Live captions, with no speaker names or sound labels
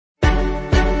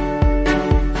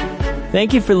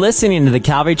Thank you for listening to the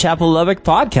Calvary Chapel Lubbock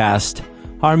podcast.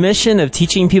 Our mission of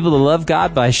teaching people to love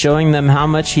God by showing them how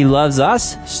much He loves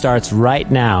us starts right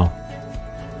now.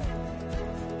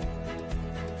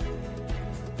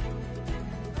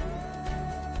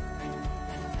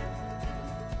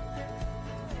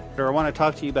 I want to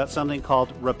talk to you about something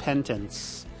called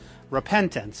repentance.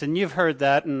 Repentance. And you've heard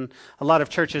that, and a lot of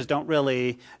churches don't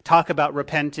really talk about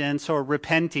repentance or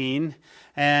repenting.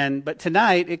 But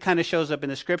tonight it kind of shows up in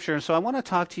the scripture. And so I want to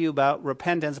talk to you about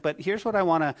repentance. But here's what I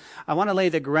want to lay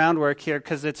the groundwork here,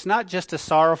 because it's not just a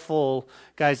sorrowful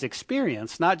guy's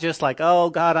experience. Not just like, oh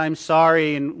God, I'm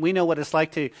sorry. And we know what it's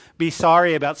like to be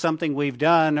sorry about something we've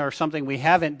done or something we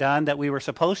haven't done that we were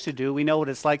supposed to do. We know what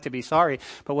it's like to be sorry.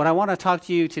 But what I want to talk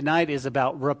to you tonight is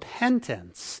about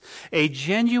repentance. A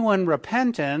genuine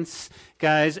repentance,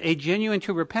 guys, a genuine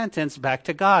true repentance back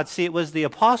to God. See, it was the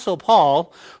Apostle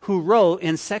Paul who wrote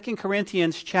in 2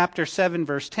 Corinthians chapter 7,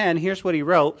 verse 10. Here's what he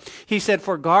wrote. He said,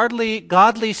 "For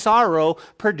godly sorrow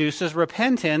produces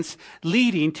repentance,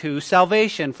 leading to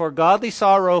salvation. For godly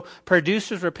sorrow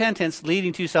produces repentance,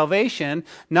 leading to salvation,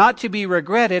 not to be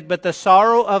regretted, but the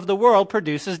sorrow of the world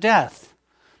produces death."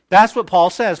 That's what Paul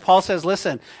says. Paul says,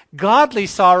 listen, godly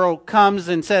sorrow comes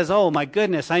and says, oh my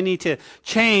goodness, I need to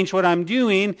change what I'm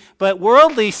doing. But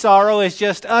worldly sorrow is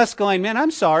just us going, man,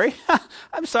 I'm sorry.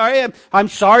 I'm sorry. I'm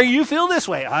sorry you feel this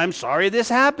way. I'm sorry this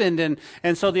happened.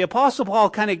 And so the Apostle Paul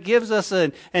kind of gives us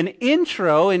an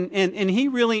intro, and he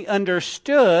really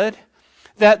understood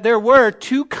that there were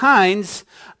two kinds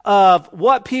of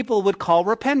what people would call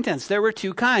repentance. There were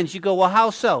two kinds. You go, well, how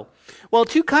so? Well,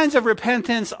 two kinds of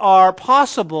repentance are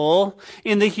possible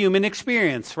in the human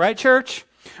experience, right, church?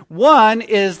 One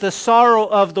is the sorrow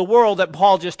of the world that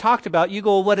Paul just talked about. You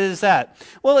go, what is that?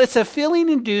 Well, it's a feeling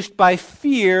induced by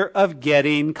fear of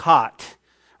getting caught,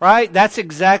 right? That's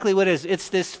exactly what it is. It's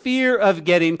this fear of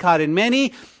getting caught. And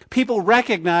many people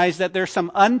recognize that there's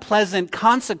some unpleasant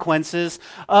consequences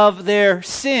of their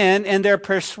sin, and they're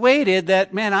persuaded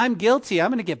that, man, I'm guilty. I'm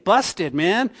going to get busted,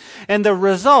 man. And the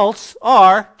results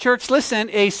are, church, listen,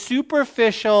 a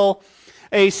superficial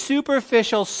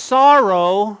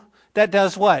sorrow that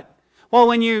does what? Well,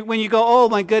 when you go, oh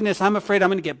my goodness, I'm afraid I'm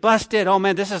going to get busted. Oh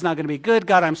man, this is not going to be good.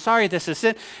 God, I'm sorry, this is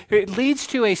sin. It leads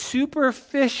to a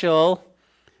superficial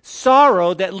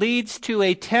sorrow that leads to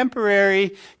a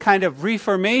temporary kind of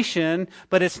reformation,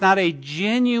 but it's not a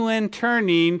genuine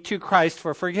turning to Christ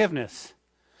for forgiveness.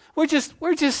 We're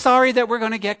just sorry that we're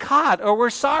going to get caught, or we're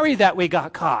sorry that we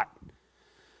got caught.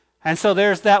 And so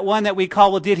there's that one that we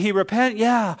call, well, did he repent?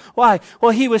 Yeah. Why?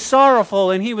 Well, he was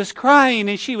sorrowful, and he was crying,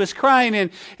 and she was crying,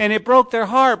 and it broke their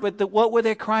heart. But what were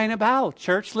they crying about?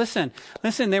 Church, listen,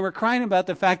 they were crying about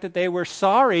the fact that they were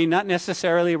sorry, not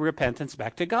necessarily repentance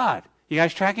back to God. You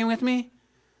guys tracking with me?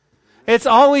 It's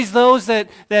always those that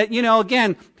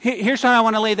again, here's how I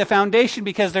want to lay the foundation,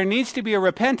 because there needs to be a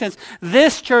repentance.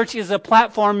 This church is a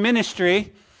platform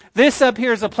ministry. This up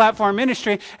here is a platform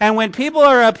ministry. And when people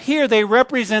are up here, they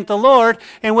represent the Lord.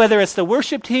 And whether it's the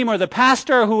worship team or the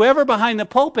pastor or whoever behind the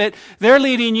pulpit, they're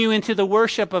leading you into the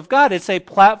worship of God. It's a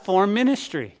platform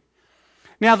ministry.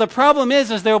 Now, the problem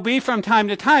is there'll be from time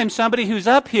to time somebody who's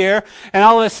up here, and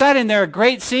all of a sudden they're a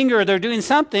great singer, or they're doing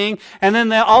something, and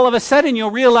then all of a sudden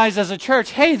you'll realize as a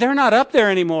church, hey, they're not up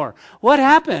there anymore. What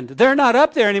happened? They're not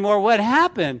up there anymore. What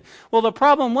happened? Well, the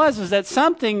problem was that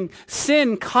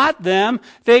sin caught them,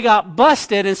 they got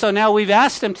busted, and so now we've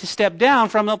asked them to step down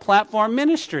from the platform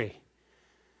ministry.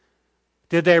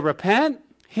 Did they repent?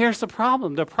 Here's the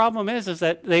problem. The problem is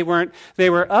that they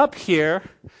were up here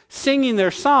singing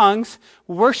their songs,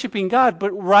 worshiping God,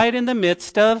 but right in the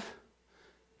midst of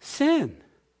sin.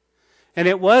 And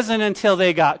it wasn't until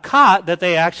they got caught that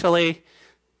they actually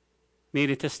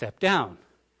needed to step down.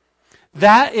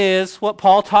 That is what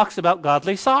Paul talks about,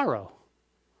 godly sorrow.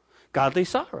 Godly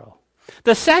sorrow.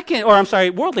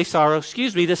 Worldly sorrow,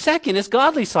 the second is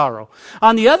godly sorrow.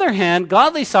 On the other hand,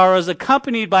 godly sorrow is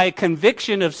accompanied by a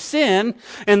conviction of sin,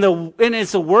 and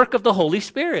it's a work of the Holy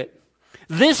Spirit.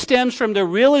 This stems from the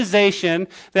realization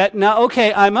that now,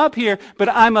 okay, I'm up here, but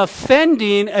I'm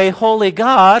offending a holy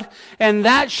God, and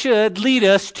that should lead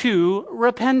us to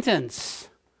repentance,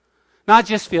 not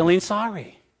just feeling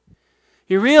sorry.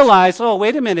 You realize, oh,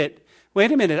 wait a minute,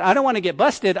 I don't want to get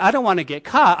busted. I don't want to get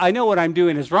caught. I know what I'm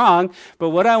doing is wrong,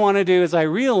 but what I want to do is I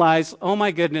realize, oh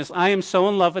my goodness, I am so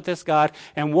in love with this God,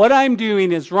 and what I'm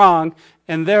doing is wrong,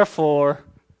 and therefore,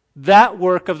 that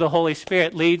work of the Holy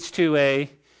Spirit leads to a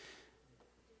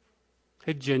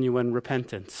genuine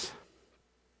repentance.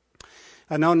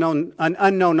 An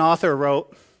unknown author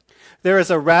wrote, There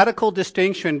is a radical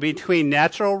distinction between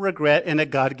natural regret and a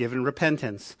God-given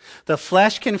repentance. The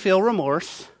flesh can feel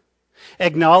remorse,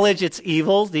 acknowledge its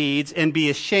evil deeds, and be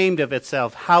ashamed of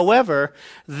itself. However,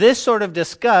 this sort of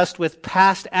disgust with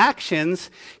past actions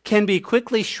can be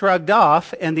quickly shrugged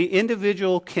off, and the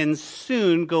individual can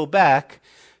soon go back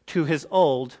to his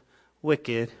old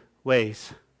wicked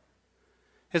ways.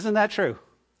 Isn't that true?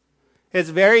 It's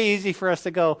very easy for us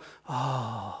to go,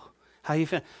 oh, how you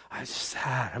feel? I'm just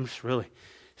sad. I'm just really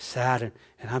sad,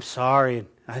 and I'm sorry.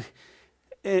 And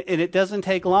it doesn't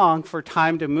take long for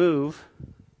time to move,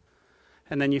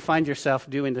 and then you find yourself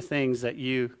doing the things that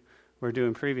you were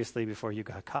doing previously before you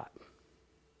got caught.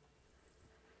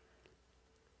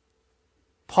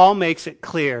 Paul makes it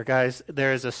clear, guys,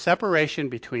 there is a separation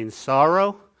between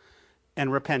sorrow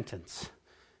and repentance.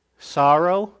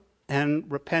 Sorrow and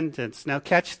repentance. Now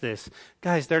catch this.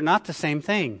 Guys, they're not the same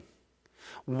thing.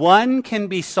 One can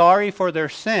be sorry for their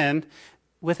sin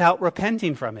without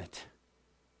repenting from it.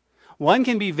 One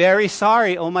can be very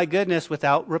sorry, oh my goodness,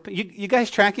 without you guys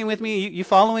tracking with me? You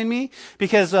following me?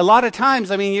 Because a lot of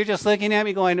times, you're just looking at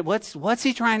me going, what's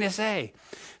he trying to say?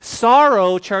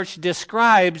 Sorrow, church,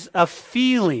 describes a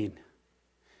feeling.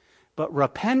 But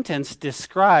repentance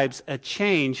describes a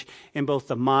change in both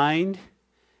the mind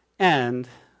and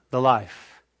the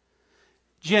life.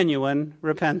 Genuine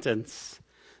repentance.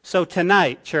 So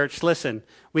tonight, church, listen,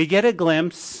 we get a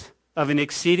glimpse of an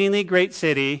exceedingly great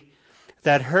city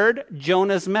that heard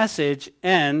Jonah's message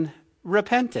and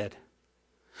repented.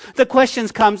 The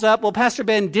questions comes up, well, Pastor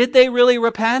Ben, did they really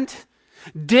repent?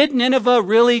 Did Nineveh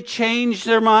really change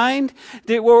their mind?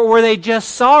 Were they just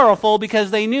sorrowful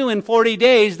because they knew in 40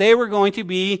 days they were going to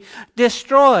be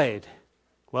destroyed?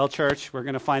 Well, church, we're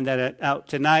going to find that out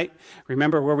tonight.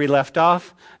 Remember where we left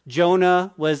off?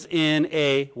 Jonah was in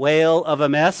a whale of a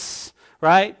mess,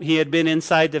 right? He had been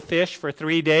inside the fish for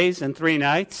 3 days and 3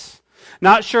 nights.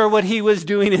 Not sure what he was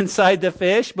doing inside the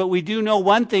fish, but we do know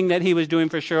one thing that he was doing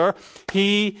for sure.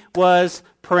 He was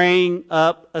praying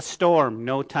up a storm.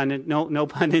 No pun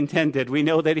intended. We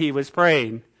know that he was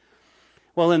praying.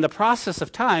 Well, in the process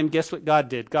of time, guess what God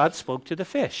did? God spoke to the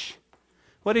fish.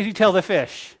 What did he tell the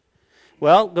fish?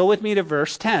 Well, go with me to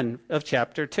verse 10 of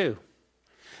chapter 2.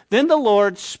 Then the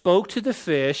Lord spoke to the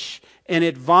fish, and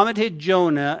it vomited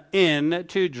Jonah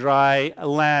into dry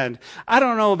land. I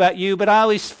don't know about you, but I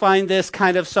always find this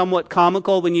kind of somewhat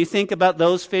comical when you think about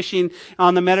those fishing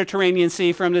on the Mediterranean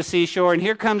Sea from the seashore, and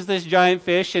here comes this giant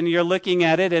fish, and you're looking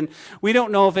at it, and we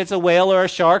don't know if it's a whale or a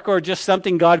shark or just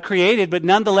something God created, but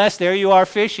nonetheless, there you are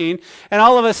fishing, and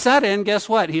all of a sudden, guess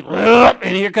what?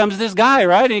 And here comes this guy,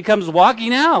 right? And he comes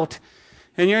walking out,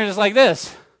 and you're just like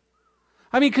this.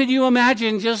 Could you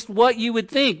imagine just what you would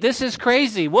think? This is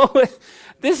crazy.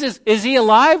 Is he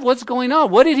alive? What's going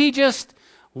on? What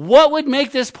would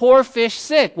make this poor fish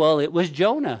sick? Well, it was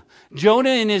Jonah.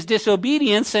 Jonah in his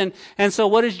disobedience. And so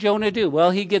what does Jonah do?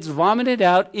 Well, he gets vomited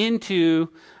out into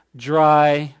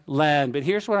dry land. But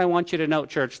here's what I want you to note,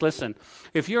 church. Listen,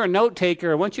 if you're a note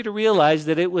taker, I want you to realize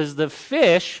that it was the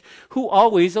fish who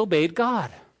always obeyed God.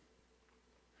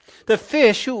 The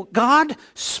fish who God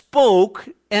spoke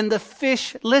and the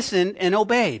fish listened and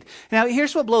obeyed. Now,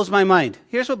 here's what blows my mind.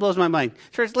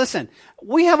 Church, listen,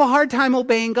 we have a hard time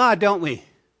obeying God, don't we? Amen.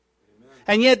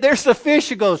 And yet there's the fish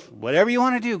who goes, whatever you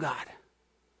want to do, God.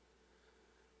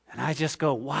 And I just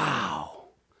go, wow,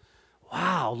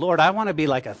 Lord, I want to be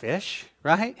like a fish,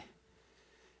 right?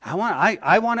 I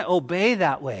want to obey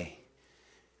that way.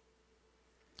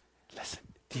 Listen,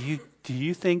 do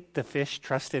you think the fish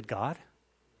trusted God?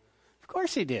 Of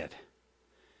course he did.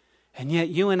 And yet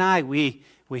you and I, we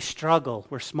struggle.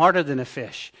 We're smarter than a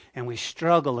fish. And we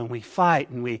struggle and we fight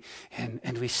and we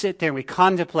sit there and we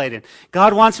contemplate it.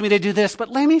 God wants me to do this, but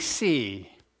let me see.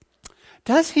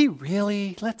 Does he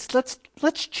really? Let's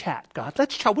chat, God.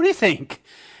 Let's chat. What do you think?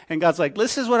 And God's like,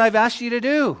 this is what I've asked you to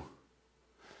do.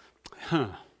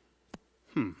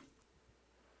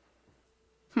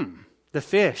 The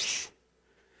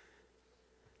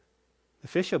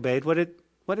fish obeyed. What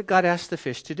did God ask the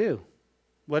fish to do?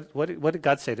 What did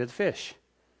God say to the fish?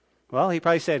 Well, he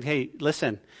probably said, hey,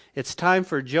 listen, it's time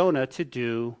for Jonah to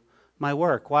do my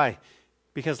work. Why?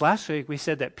 Because last week we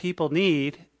said that people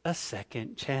need a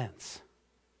second chance.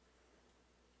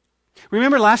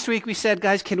 Remember last week we said,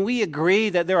 guys, can we agree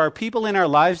that there are people in our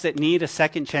lives that need a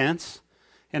second chance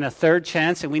and a third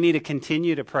chance, and we need to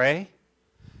continue to pray?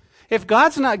 If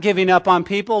God's not giving up on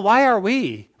people, why are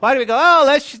we? Why do we go, oh,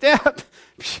 let's step?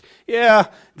 Yeah,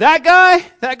 that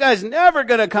guy's never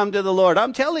going to come to the Lord.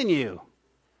 I'm telling you.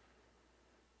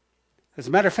 As a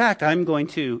matter of fact, I'm going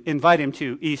to invite him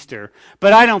to Easter,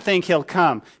 but I don't think he'll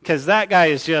come because that guy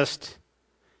is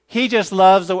he just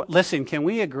loves the. Listen, can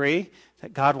we agree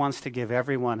that God wants to give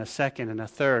everyone a second and a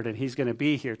third, and he's going to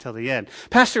be here till the end.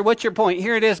 Pastor, what's your point?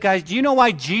 Here it is, guys. Do you know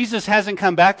why Jesus hasn't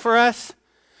come back for us?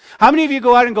 How many of you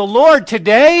go out and go, Lord,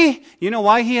 today? You know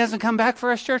why he hasn't come back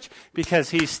for us, church? Because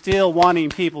he's still wanting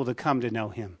people to come to know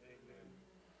him.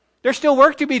 There's still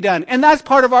work to be done, and that's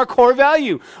part of our core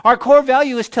value. Our core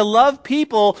value is to love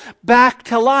people back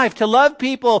to life, to love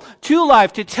people to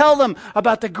life, to tell them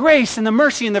about the grace and the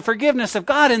mercy and the forgiveness of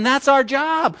God, and that's our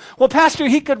job. Well, Pastor,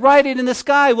 he could write it in the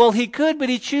sky. Well, he could, but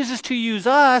he chooses to use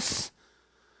us.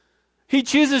 He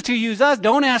chooses to use us.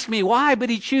 Don't ask me why,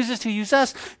 but he chooses to use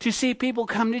us to see people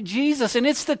come to Jesus, and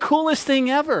it's the coolest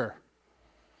thing ever.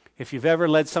 If you've ever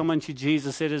led someone to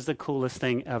Jesus, it is the coolest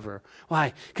thing ever.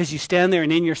 Why? Because you stand there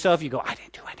and in yourself you go, I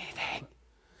didn't do anything.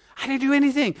 I didn't do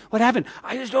anything. What happened?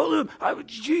 I just told him,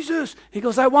 Jesus. He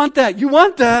goes, I want that. You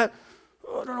want that?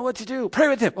 Oh, I don't know what to do. Pray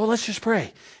with him. Well, let's just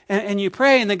pray. And you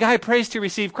pray, and the guy prays to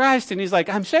receive Christ, and he's like,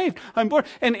 I'm saved. I'm born.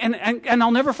 And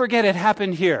I'll never forget it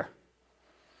happened here.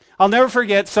 I'll never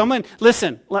forget someone,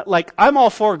 listen, like I'm all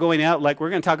for going out, like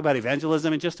we're going to talk about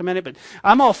evangelism in just a minute, but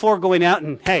I'm all for going out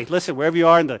and, hey, listen, wherever you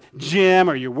are in the gym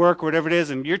or your work or whatever it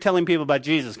is, and you're telling people about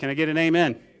Jesus. Can I get an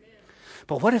amen?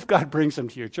 But what if God brings them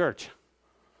to your church?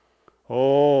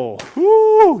 Oh,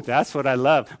 whoo, that's what I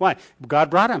love. Why? God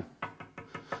brought him.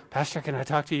 Pastor, can I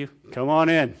talk to you? Come on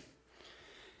in.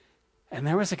 And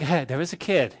there was a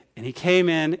kid, and he came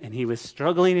in, and he was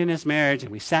struggling in his marriage,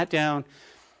 and we sat down.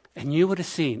 And you would have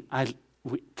seen,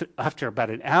 after about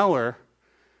an hour,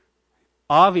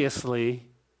 obviously,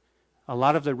 a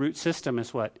lot of the root system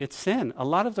is what? It's sin. A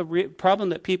lot of the problem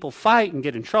that people fight and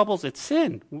get in troubles, it's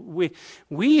sin.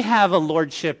 We have a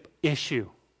lordship issue.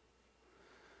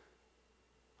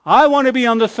 I want to be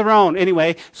on the throne.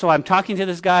 Anyway, so I'm talking to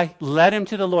this guy, led him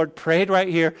to the Lord, prayed right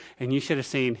here, and you should have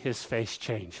seen his face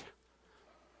change.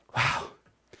 Wow,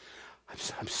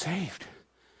 I'm saved.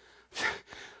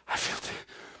 I feel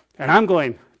and I'm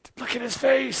going, look at his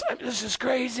face. This is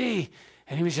crazy.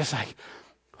 And he was just like,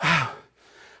 wow,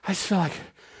 I just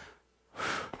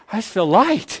feel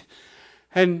light.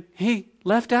 And he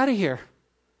left out of here.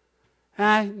 And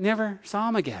I never saw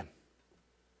him again.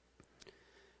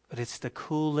 But it's the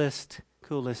coolest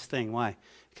thing. Why?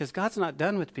 Because God's not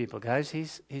done with people, guys.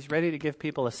 He's ready to give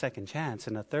people a second chance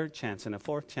and a third chance and a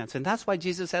fourth chance. And that's why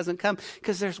Jesus hasn't come,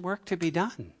 because there's work to be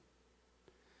done.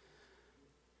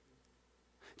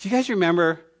 Do you guys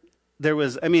remember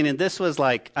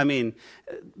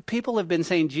people have been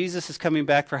saying Jesus is coming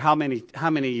back for how many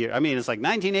years? I mean, it's like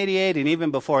 1988 and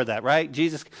even before that, right?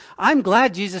 I'm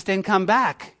glad Jesus didn't come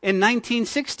back in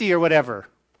 1960 or whatever.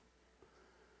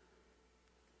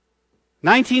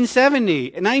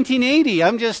 1970,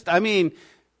 1980.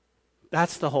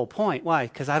 That's the whole point. Why?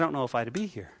 Because I don't know if I'd be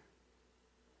here.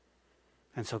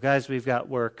 And so, guys, we've got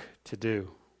work to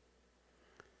do.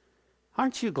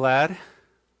 Aren't you glad?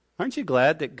 Aren't you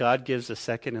glad that God gives a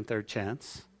second and third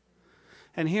chance?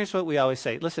 And here's what we always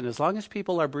say. Listen, as long as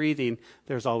people are breathing,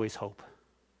 there's always hope.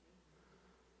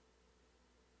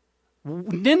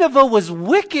 Nineveh was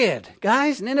wicked,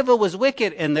 guys. Nineveh was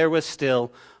wicked, and there was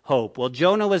still hope. Well,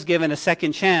 Jonah was given a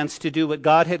second chance to do what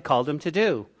God had called him to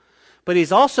do. But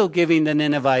he's also giving the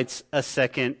Ninevites a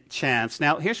second chance.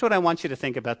 Now, here's what I want you to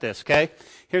think about this, okay?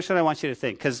 Here's what I want you to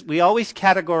think, because we always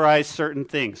categorize certain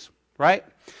things, right?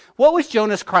 What was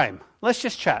Jonah's crime? Let's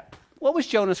just chat. What was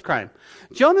Jonah's crime?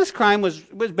 Jonah's crime was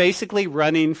basically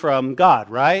running from God,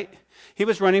 right? He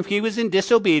was in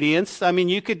disobedience. I mean,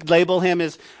 you could label him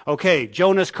as, okay,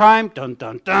 Jonah's crime, dun,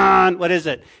 dun, dun. What is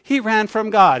it? He ran from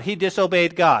God. He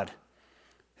disobeyed God.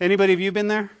 Anybody of you been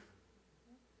there?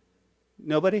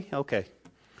 Nobody? Okay.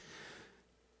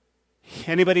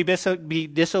 Anybody be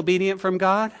disobedient from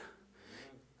God?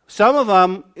 Some of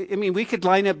them, we could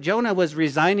line up, Jonah was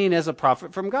resigning as a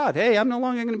prophet from God. Hey, I'm no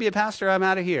longer going to be a pastor, I'm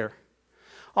out of here.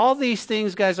 All these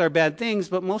things, guys, are bad things,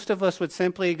 but most of us would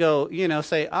simply go,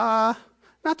 say, not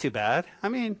too bad.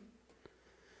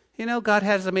 God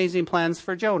has amazing plans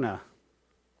for Jonah.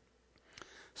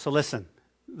 So listen,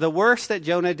 the worst that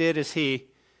Jonah did is he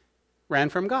ran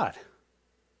from God.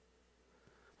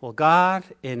 Well, God,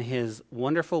 in his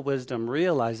wonderful wisdom,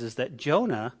 realizes that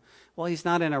Jonah, he's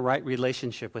not in a right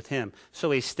relationship with him.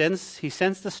 So he sends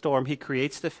the storm, he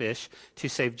creates the fish to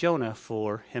save Jonah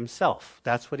for himself.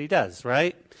 That's what he does,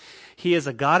 right? He is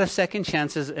a God of second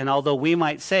chances, and although we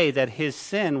might say that his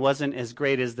sin wasn't as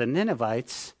great as the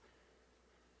Ninevites,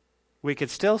 we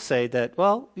could still say that,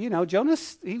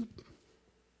 Jonah's,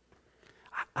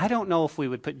 I don't know if we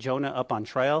would put Jonah up on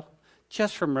trial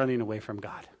just from running away from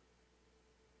God.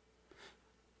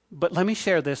 But let me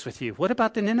share this with you. What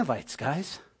about the Ninevites,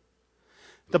 guys?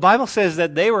 The Bible says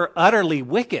that they were utterly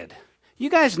wicked. You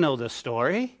guys know the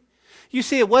story. You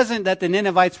see, it wasn't that the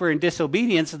Ninevites were in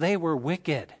disobedience, they were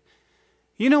wicked.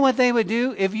 You know what they would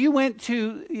do? If you went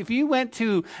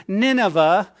to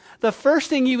Nineveh, the first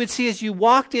thing you would see as you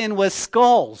walked in was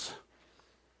skulls.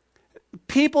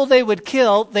 People they would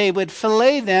kill, they would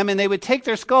fillet them, and they would take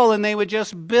their skull and they would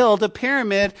just build a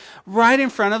pyramid right in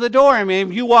front of the door. I mean,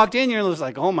 if you walked in, you're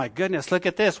like, oh my goodness, look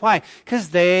at this. Why? Because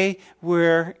they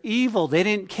were evil. They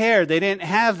didn't care. They didn't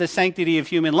have the sanctity of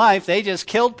human life. They just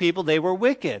killed people. They were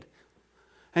wicked.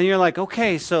 And you're like,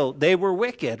 okay, so they were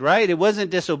wicked, right? It wasn't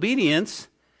disobedience.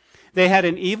 They had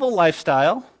an evil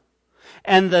lifestyle.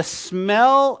 And the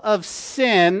smell of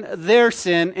sin, their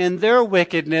sin, and their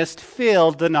wickedness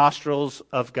filled the nostrils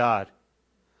of God.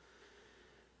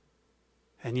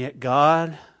 And yet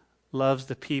God loves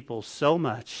the people so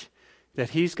much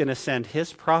that he's going to send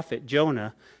his prophet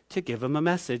Jonah to give them a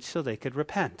message so they could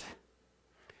repent.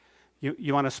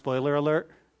 You want a spoiler alert?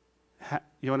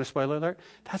 You want a spoiler alert?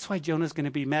 That's why Jonah's going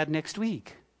to be mad next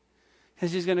week.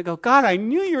 Because he's going to go, God, I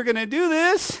knew you were going to do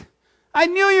this. I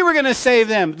knew you were going to save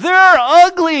them. They're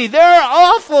ugly. They're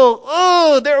awful.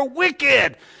 Oh, they're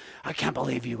wicked. I can't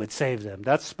believe you would save them.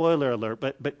 That's spoiler alert.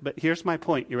 But here's my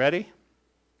point. You ready?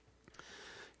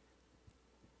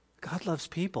 God loves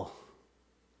people.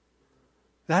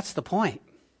 That's the point.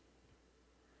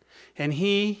 And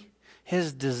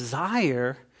his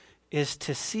desire is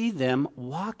to see them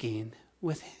walking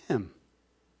with him.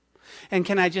 And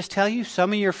can I just tell you,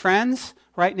 some of your friends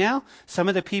right now, some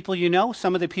of the people you know,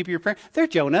 some of the people you're praying, they're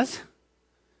Jonahs.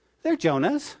 They're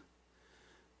Jonahs.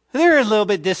 They're a little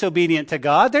bit disobedient to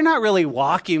God. They're not really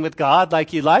walking with God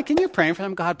like you like. And you're praying for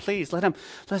them. God, please,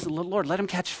 Lord, let them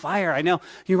catch fire. I know.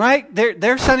 You're right.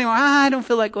 They're Sunday morning. I don't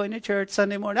feel like going to church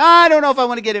Sunday morning. I don't know if I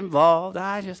want to get involved.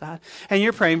 And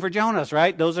you're praying for Jonahs,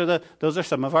 right? Those are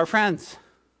some of our friends.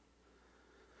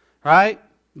 Right?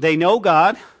 They know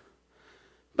God.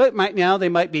 But now they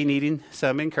might be needing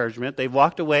some encouragement. They've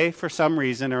walked away for some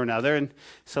reason or another, and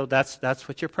so that's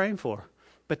what you're praying for.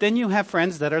 But then you have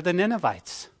friends that are the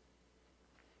Ninevites.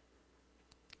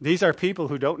 These are people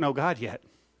who don't know God yet.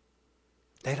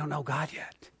 They don't know God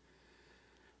yet.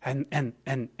 And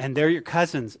they're your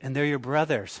cousins, and they're your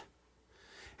brothers.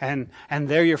 And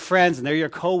they're your friends, and they're your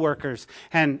co-workers.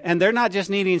 And they're not just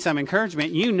needing some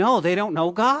encouragement. You know they don't know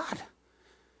God.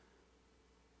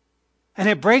 And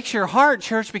it breaks your heart,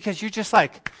 church, because you're just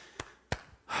like,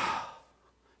 oh,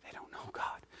 they don't know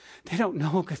God.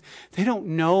 They don't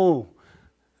know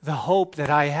the hope that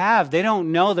I have. They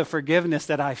don't know the forgiveness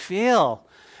that I feel.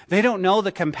 They don't know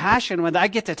the compassion when I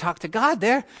get to talk to God.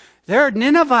 They're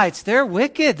Ninevites. They're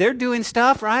wicked. They're doing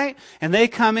stuff, right? And they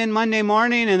come in Monday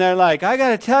morning and they're like, I got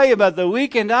to tell you about the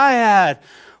weekend I had.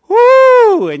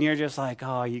 Woo! And you're just like, oh,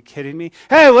 are you kidding me?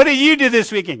 Hey, what did you do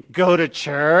this weekend? Go to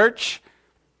church.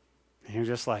 And you're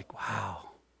just like, wow.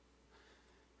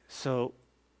 So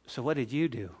what did you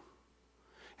do?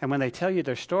 And when they tell you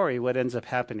their story, what ends up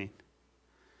happening?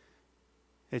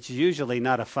 It's usually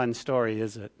not a fun story,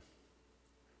 is it?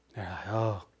 They're like,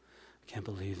 oh, I can't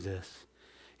believe this.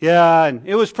 Yeah, and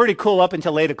it was pretty cool up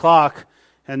until 8 o'clock.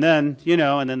 And then,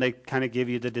 and then they kind of give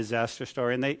you the disaster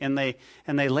story. And they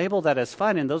label that as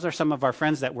fun. And those are some of our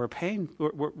friends that we're praying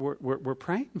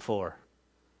for.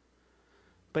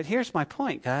 But here's my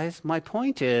point, guys. My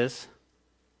point is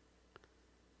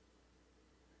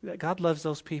that God loves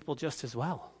those people just as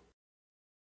well.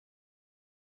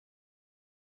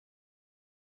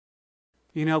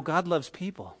 God loves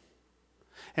people.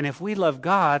 And if we love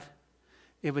God,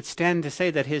 it would stand to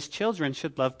say that his children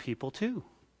should love people too.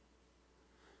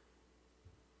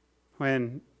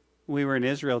 When we were in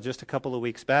Israel just a couple of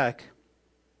weeks back,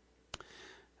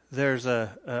 there's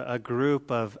a group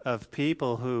of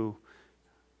people who,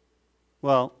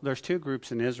 well, there's 2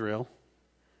 groups in Israel.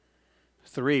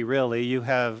 3, really. You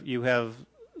have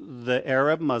the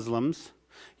Arab Muslims,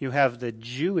 you have the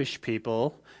Jewish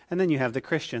people, and then you have the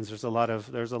Christians. There's a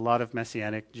lot of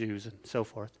Messianic Jews and so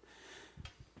forth.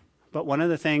 But one of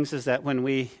the things is that when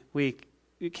we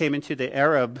came into the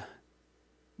Arab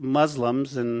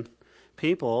Muslims and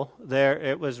people there,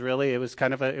 it was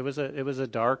a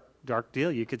dark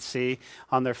deal. You could see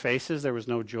on their faces there was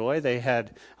no joy. They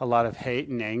had a lot of hate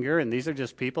and anger, and these are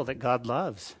just people that God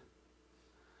loves.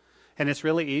 And it's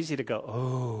really easy to go,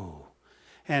 oh.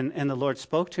 And the Lord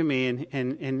spoke to me,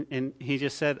 and he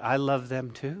just said, I love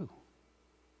them too.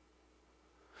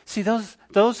 See,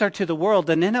 those are to the world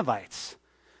the Ninevites.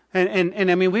 And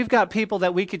I mean, we've got people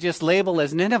that we could just label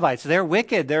as Ninevites. They're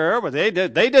wicked.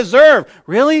 They deserve.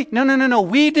 Really? No.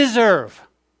 We deserve.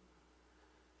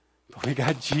 But we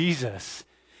got Jesus.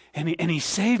 And he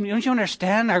saved me. Don't you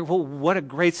understand what a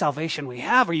great salvation we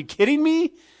have? Are you kidding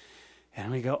me?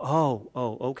 And we go,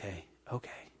 okay.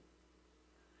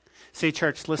 See,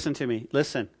 church, listen to me.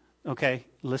 Listen, okay?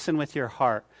 Listen with your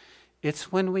heart.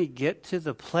 It's when we get to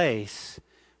the place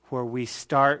where we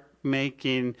start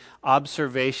making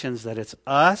observations that it's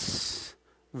us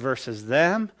versus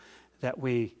them that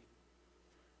we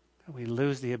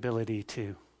lose the ability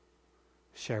to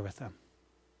share with them.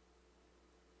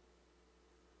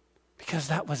 Because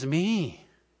that was me.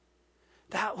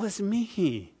 That was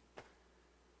me.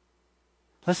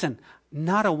 Listen,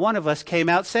 not a one of us came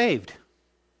out saved.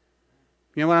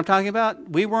 You know what I'm talking about?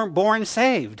 We weren't born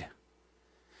saved.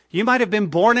 You might have been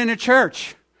born in a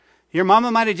church. Your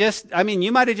mama might have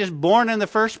you might have just born in the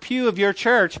first pew of your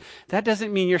church. That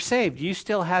doesn't mean you're saved. You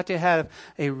still have to have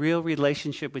a real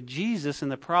relationship with Jesus.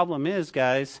 And the problem is,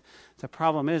 guys,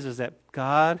 is that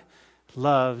God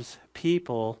loves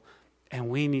people and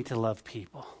we need to love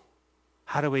people.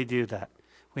 How do we do that?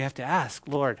 We have to ask,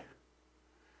 Lord,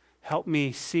 help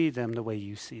me see them the way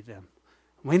you see them.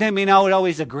 We may not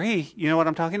always agree. You know what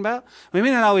I'm talking about? We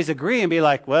may not always agree and be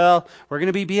like, well, we're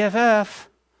going to be BFF.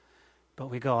 But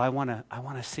we go, I want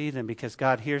to see them because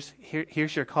God,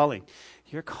 here's your calling.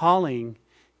 Your calling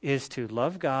is to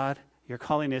love God. Your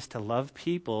calling is to love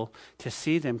people, to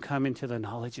see them come into the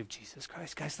knowledge of Jesus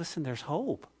Christ. Guys, listen, there's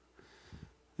hope.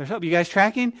 There's hope. You guys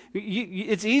tracking?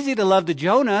 It's easy to love the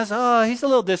Jonahs. Oh, he's a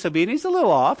little disobedient. He's a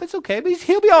little off. It's okay, but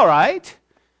he'll be all right.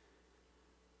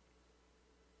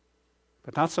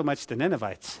 But not so much the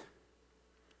Ninevites.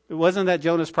 It wasn't that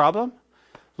Jonah's problem.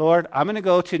 Lord, I'm going to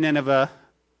go to Nineveh.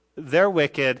 They're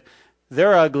wicked.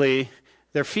 They're ugly.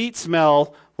 Their feet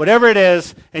smell. Whatever it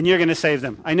is, and you're going to save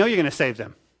them. I know you're going to save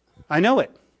them. I know it.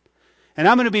 And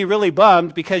I'm going to be really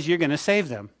bummed because you're going to save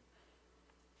them.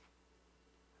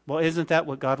 Well, isn't that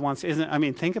what God wants?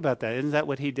 Think about that. Isn't that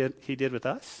what he did with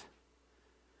us?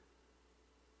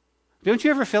 Don't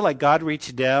you ever feel like God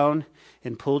reached down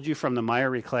and pulled you from the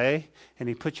miry clay and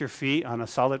he put your feet on a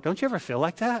solid... Don't you ever feel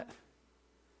like that?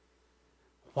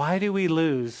 Why do we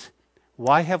lose?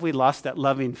 Why have we lost that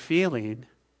loving feeling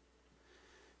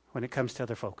when it comes to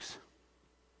other folks?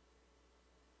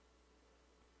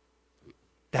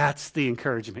 That's the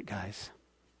encouragement, guys.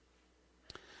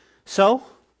 So,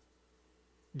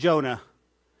 Jonah,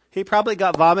 he probably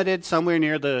got vomited somewhere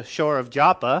near the shore of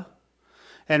Joppa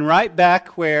and right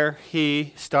back where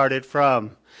he started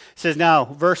from. It says now,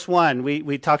 verse 1,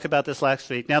 we talked about this last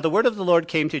week. Now the word of the Lord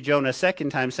came to Jonah a second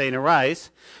time, saying, Arise,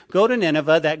 go to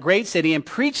Nineveh, that great city, and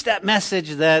preach that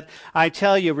message that I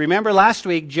tell you. Remember last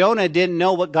week, Jonah didn't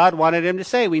know what God wanted him to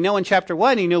say. We know in chapter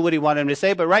 1 he knew what he wanted him to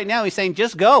say, but right now he's saying,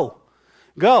 just go.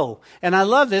 Go. And I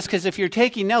love this because if you're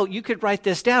taking note, you could write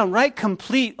this down. Write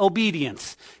complete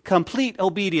obedience. Complete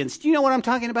obedience. Do you know what I'm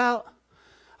talking about?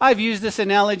 I've used this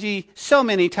analogy so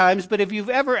many times, but if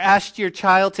you've ever asked your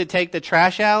child to take the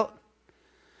trash out,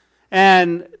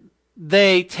 and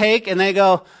they take and they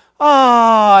go,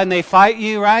 oh, and they fight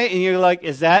you, right? And you're like,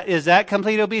 is that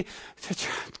complete obedience?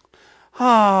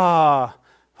 Oh,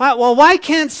 well, why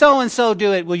can't so-and-so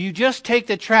do it? Well, you just take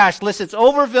the trash. Listen, it's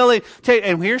overfilling.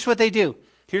 And here's what they do.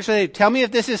 Tell me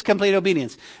if this is complete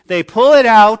obedience. They pull it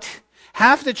out,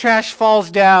 half the trash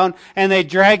falls down, and they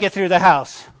drag it through the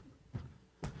house.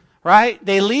 Right?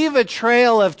 They leave a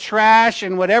trail of trash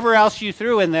and whatever else you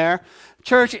threw in there.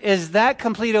 Church, is that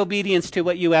complete obedience to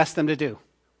what you asked them to do?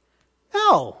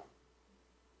 No.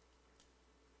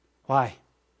 Why?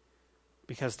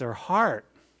 Because their heart,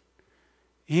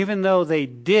 even though they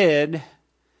did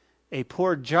a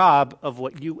poor job of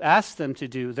what you asked them to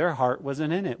do, their heart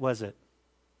wasn't in it, was it?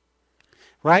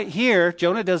 Right here,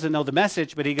 Jonah doesn't know the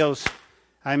message, but he goes,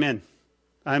 I'm in.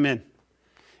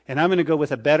 And I'm going to go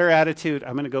with a better attitude.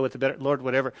 I'm going to go with a better, Lord,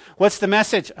 whatever. What's the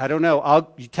message? I don't know.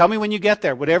 You tell me when you get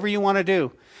there, whatever you want to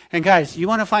do. And guys, you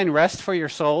want to find rest for your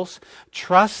souls?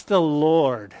 Trust the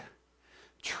Lord.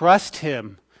 Trust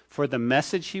him for the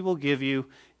message he will give you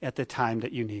at the time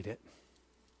that you need it.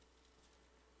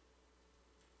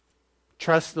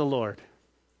 Trust the Lord.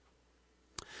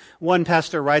 One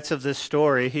pastor writes of this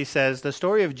story. He says, the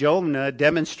story of Jonah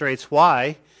demonstrates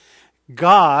why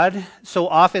God so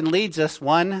often leads us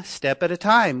one step at a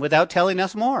time without telling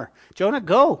us more. Jonah,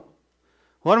 go.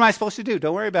 What am I supposed to do?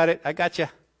 Don't worry about it. I got you.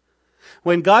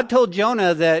 When God told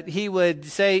Jonah that he would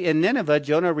say in Nineveh,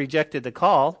 Jonah rejected the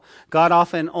call. God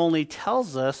often only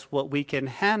tells us what we can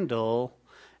handle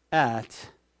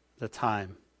at the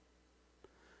time.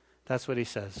 That's what he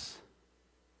says.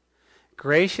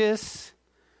 Gracious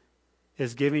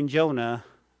is giving Jonah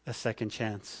a second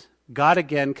chance. God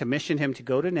again commissioned him to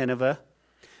go to Nineveh.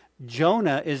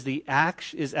 Jonah is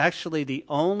actually the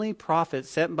only prophet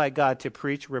sent by God to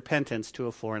preach repentance to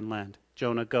a foreign land.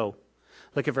 Jonah, go.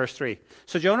 Look at verse 3.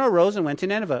 So Jonah arose and went to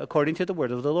Nineveh according to the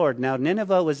word of the Lord. Now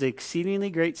Nineveh was an exceedingly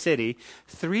great city,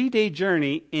 3-day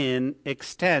journey in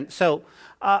extent. So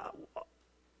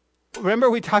remember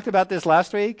we talked about this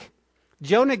last week?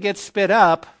 Jonah gets spit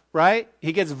up, right?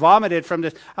 He gets vomited from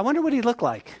this. I wonder what he looked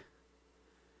like.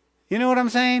 You know what I'm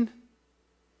saying?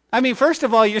 I mean, first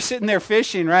of all, you're sitting there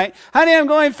fishing, right? Honey, I'm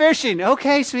going fishing.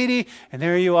 Okay, sweetie. And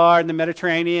there you are in the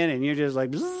Mediterranean, and you're just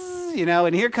like, you know,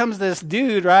 and here comes this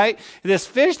dude, right? This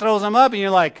fish throws him up, and you're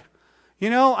like, you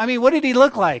know, I mean, what did he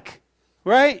look like?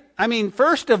 Right? I mean,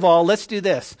 first of all, let's do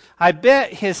this. I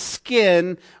bet his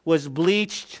skin was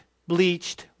bleached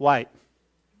white.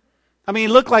 I mean,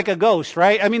 he looked like a ghost,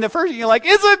 right? I mean, the first thing you're like,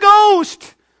 it's a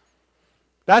ghost!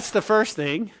 That's the first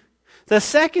thing. The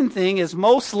second thing is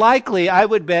most likely, I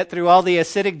would bet, through all the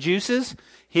acidic juices,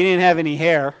 he didn't have any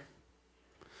hair.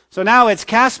 So now it's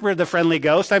Casper the friendly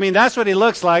ghost. I mean, that's what he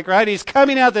looks like, right? He's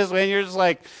coming out this way, and you're just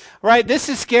like, right, this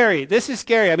is scary. This is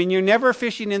scary. I mean, you're never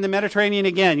fishing in the Mediterranean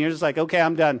again. You're just like, okay,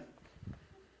 I'm done.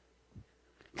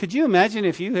 Could you imagine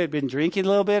if you had been drinking a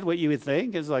little bit, what you would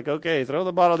think? It's like, okay, throw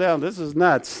the bottle down. This is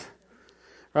nuts,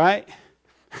 right?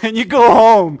 And you go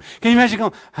home. Can you imagine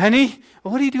going, honey,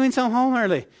 what are you doing so home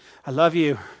early? I love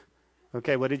you.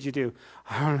 Okay, what did you do?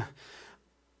 I don't know.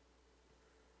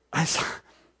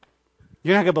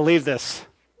 You're not going to believe this.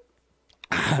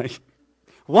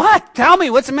 What? Tell me,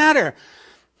 what's the matter?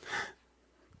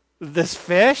 This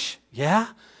fish, yeah?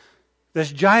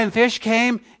 This giant fish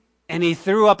came and he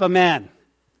threw up a man.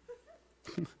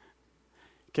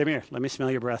 Come here, let me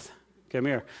smell your breath. Come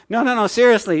here. No,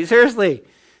 seriously.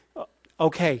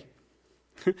 Okay.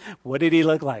 What did he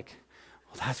look like?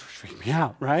 Well, that's what freaked me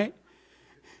out, right?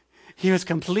 He was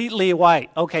completely white.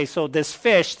 Okay, so this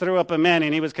fish threw up a man,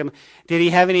 and did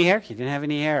he have any hair? He didn't have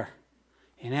any hair.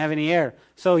 He didn't have any hair.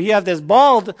 So you have this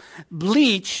bald,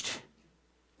 bleached,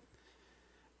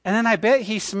 and then I bet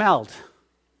he smelled.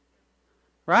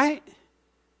 Right?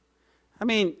 I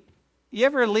mean, you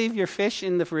ever leave your fish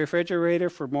in the refrigerator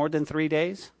for more than 3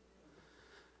 days?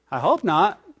 I hope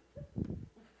not.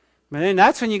 But then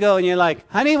that's when you go and you're like,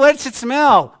 honey, what's it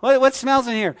smell? What smells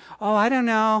in here? Oh, I don't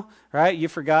know. Right? You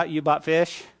forgot you bought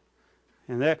fish.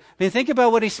 I mean, think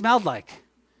about what he smelled like.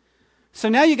 So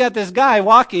now you got this guy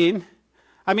walking.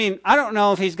 I mean, I don't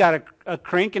know if he's got a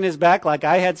crink in his back like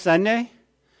I had Sunday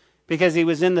because he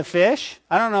was in the fish.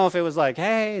 I don't know if it was like,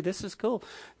 hey, this is cool.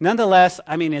 Nonetheless,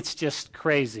 I mean, it's just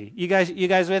crazy. You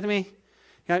guys with me?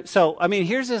 So, I mean,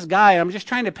 here's this guy. I'm just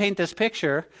trying to paint this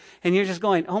picture, and you're just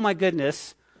going, oh my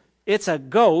goodness. It's a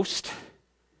ghost,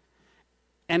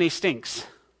 and he stinks.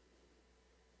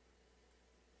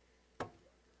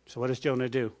 So what does Jonah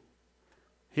do?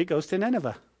 He goes to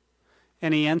Nineveh,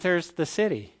 and he enters the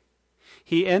city.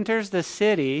 He enters the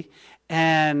city,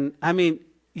 and, I mean,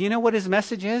 you know what his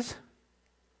message is?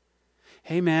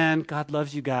 Hey, man, God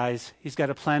loves you guys. He's got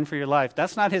a plan for your life.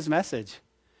 That's not his message,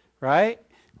 right?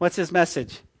 What's his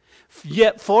message?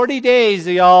 Yet 40 days,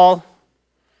 y'all.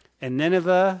 And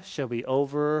Nineveh shall be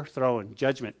overthrown.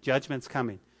 Judgment's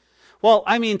coming. Well,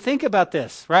 I mean, think about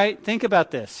this, right? Think about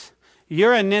this.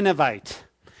 You're a Ninevite,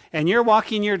 and you're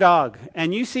walking your dog,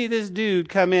 and you see this dude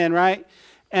come in, right?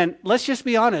 And let's just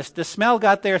be honest, the smell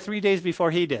got there 3 days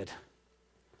before he did.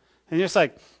 And you're just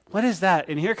like, what is that?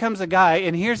 And here comes a guy,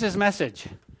 and here's his message.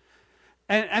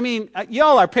 And I mean,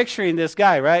 y'all are picturing this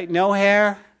guy, right? No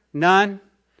hair, none,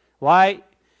 white,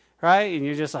 right? And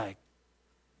you're just like,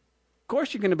 of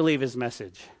course you're going to believe his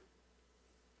message.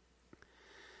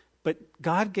 But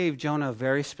God gave Jonah a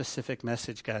very specific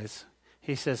message, guys.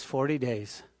 He says 40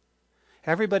 days.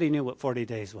 Everybody knew what 40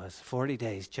 days was. 40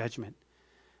 days, judgment.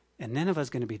 And Nineveh's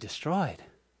going to be destroyed.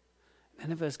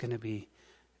 Nineveh's going to be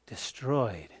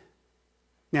destroyed.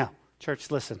 Now,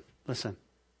 church, listen.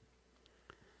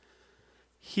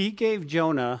 He gave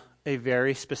Jonah a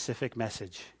very specific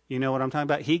message. You know what I'm talking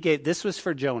about? This was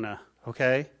for Jonah,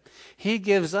 okay? He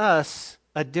gives us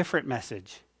a different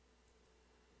message.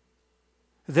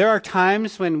 There are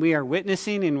times when we are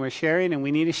witnessing and we're sharing, and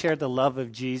we need to share the love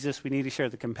of Jesus. We need to share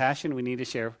the compassion. We need to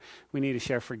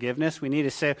share forgiveness. We need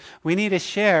to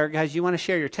share, guys, you want to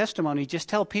share your testimony, just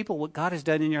tell people what God has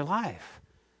done in your life.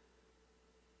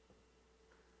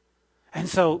 And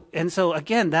so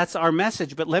again, that's our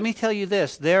message. But let me tell you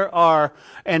this, there are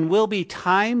and will be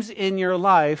times in your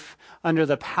life under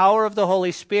the power of the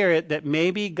Holy Spirit that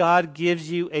maybe God gives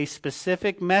you a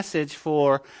specific message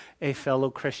for a fellow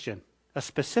Christian. A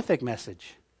specific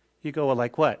message. You go, well,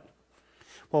 like what?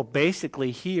 Well,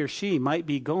 basically, he or she might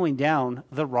be going down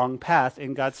the wrong path,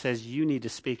 and God says you need to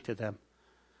speak to them.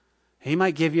 He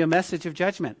might give you a message of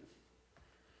judgment.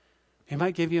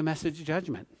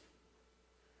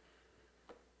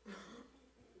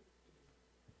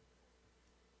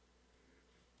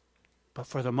 But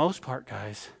for the most part,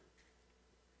 guys,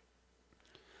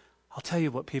 I'll tell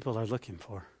you what people are looking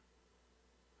for.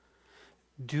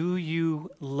 Do you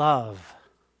love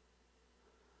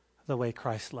the way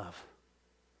Christ loved?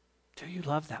 Do you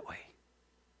love that way?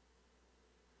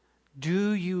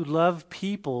 Do you love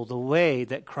people the way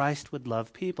that Christ would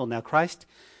love people? Now, Christ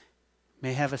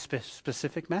may have a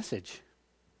specific message.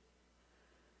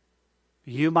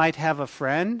 You might have a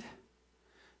friend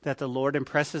that the Lord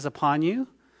impresses upon you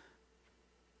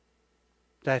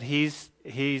that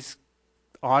he's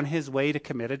on his way to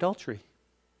commit adultery.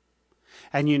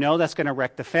 And you know that's going to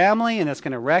wreck the family, and it's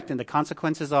going to wreck, and the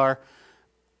consequences are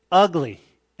ugly.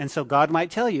 And so God might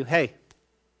tell you, hey,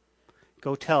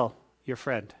 go tell your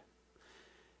friend.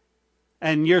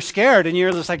 And you're scared, and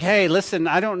you're just like, hey, listen,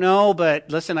 I don't know, but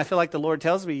listen, I feel like the Lord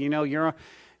tells me,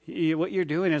 what you're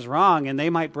doing is wrong, and they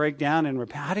might break down and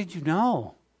repent. How did you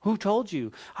know? Who told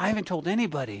you? I haven't told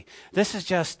anybody. This is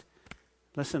just,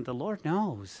 listen, the Lord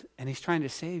knows, and he's trying to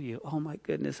save you. Oh my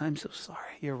goodness, I'm so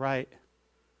sorry. You're right.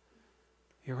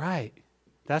 You're right.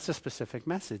 That's a specific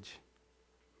message.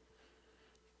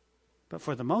 But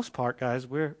for the most part, guys,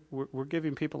 we're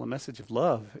giving people a message of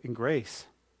love and grace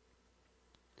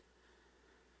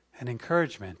and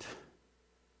encouragement.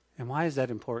 And why is that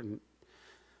important?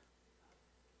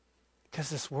 Because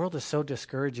this world is so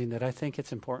discouraging that I think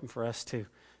it's important for us to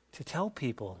tell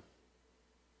people.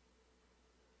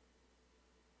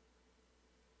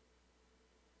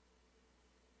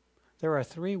 There are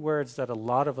 3 words that a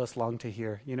lot of us long to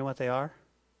hear. You know what they are?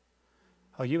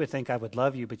 Oh, you would think I would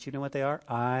love you, but you know what they are?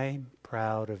 I'm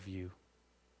proud of you.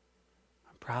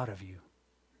 I'm proud of you.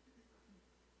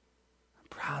 I'm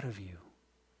proud of you.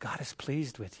 God is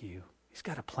pleased with you. He's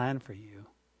got a plan for you.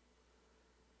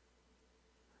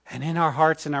 And in our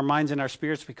hearts and our minds and our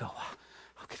spirits, we go, wow,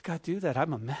 how could God do that?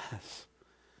 I'm a mess.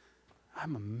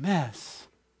 I'm a mess.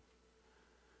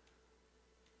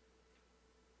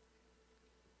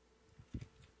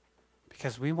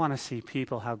 Because we want to see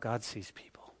people how God sees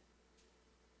people.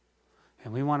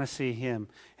 And we want to see him.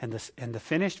 And the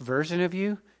finished version of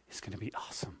you is going to be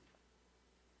awesome.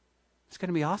 It's going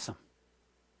to be awesome.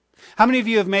 How many of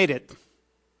you have made it?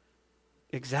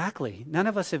 Exactly. None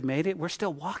of us have made it. We're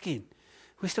still walking.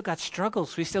 We still got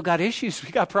struggles. We still got issues.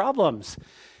 We got problems.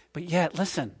 But yet,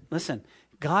 listen.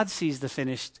 God sees the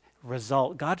finished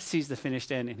result. God sees the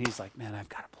finished end, and he's like, man, I've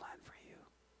got a plan for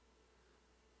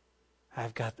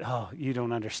you. You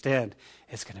don't understand.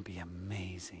 It's going to be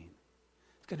amazing.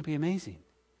 It's going to be amazing.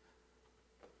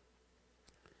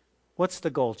 What's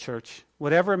the goal, church?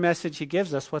 Whatever message he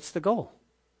gives us, what's the goal?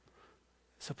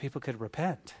 So people could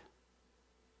repent.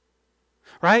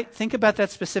 Right? Think about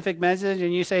that specific message,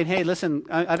 and you saying, hey, listen,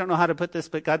 I don't know how to put this,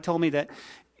 but God told me that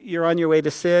you're on your way to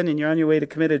sin, and you're on your way to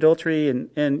commit adultery, and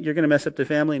you're going to mess up the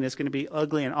family, and it's going to be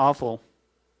ugly and awful.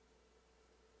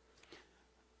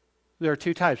 There are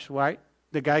 2 types, right?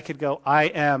 The guy could go, I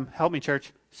am, help me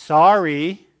church,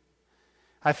 sorry.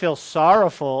 I feel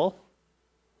sorrowful.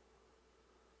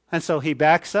 And so he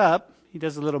backs up. He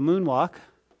does a little moonwalk.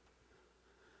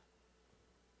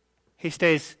 He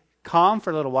stays calm for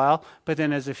a little while, but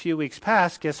then as a few weeks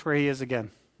pass, guess where he is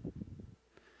again?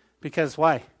 Because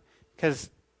why? Because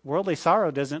worldly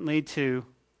sorrow doesn't lead to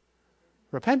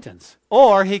repentance.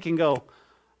 Or he can go,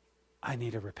 I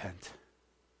need to repent.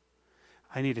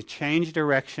 I need to change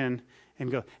direction and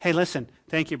go, hey, listen,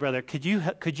 thank you, brother. Could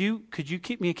you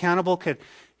keep me accountable?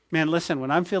 Man, listen,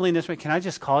 when I'm feeling this way, can I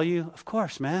just call you? Of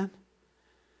course, man.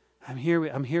 I'm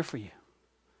here for you.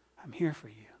 I'm here for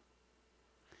you.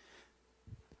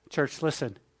 Church,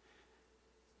 listen.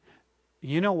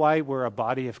 You know why we're a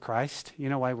body of Christ? You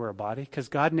know why we're a body? Because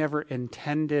God never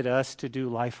intended us to do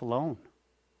life alone.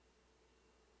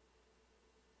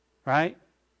 Right?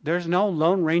 There's no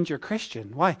Lone Ranger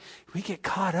Christian. Why? We get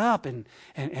caught up and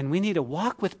we need to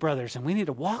walk with brothers, and we need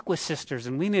to walk with sisters,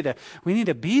 and we need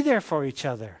to be there for each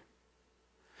other.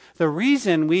 The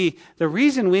reason we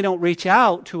don't reach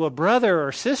out to a brother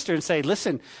or sister and say,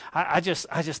 listen, I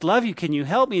just love you. Can you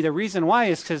help me? The reason why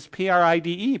is because pride.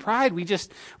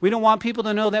 We don't want people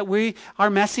to know that we are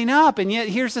messing up. And yet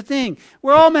here's the thing.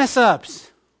 We're all mess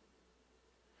ups.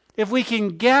 If we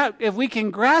can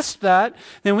grasp that,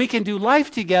 then we can do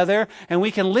life together, and we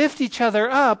can lift each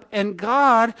other up, and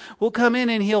God will come in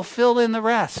and he'll fill in the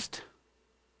rest.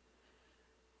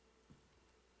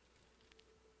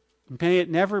 May it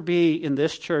never be in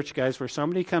this church, guys, where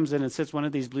somebody comes in and sits one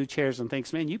of these blue chairs and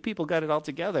thinks, man, you people got it all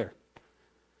together.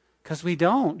 Because we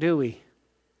don't, do we?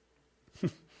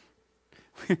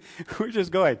 We're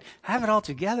just going, have it all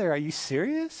together? Are you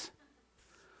serious?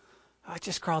 I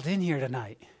just crawled in here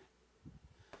tonight.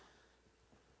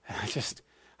 And I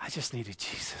just needed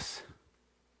Jesus.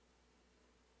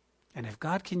 And if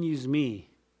God can use me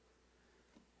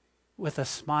with a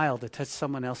smile to touch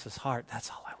someone else's heart, that's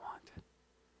all I want.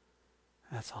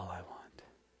 That's all I want.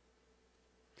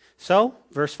 So,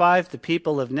 verse 5, the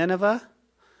people of Nineveh,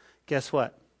 guess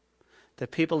what? The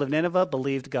people of Nineveh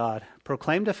believed God,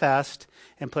 proclaimed a fast,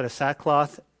 and put a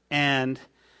sackcloth, and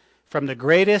from the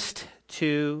greatest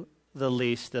to the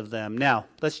least of them. Now,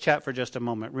 let's chat for just a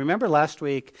moment. Remember last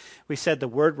week we said the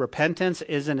word repentance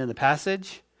isn't in the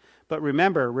passage? But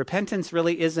remember, repentance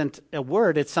really isn't a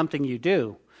word, it's something you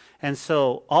do. And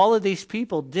so all of these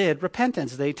people did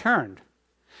repentance. They turned.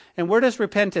 And where does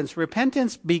repentance?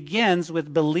 Repentance begins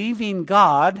with believing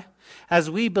God. As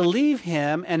we believe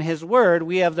Him and His Word,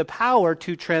 we have the power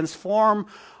to transform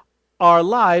our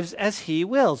lives as He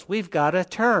wills. We've got to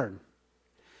turn.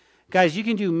 Guys, you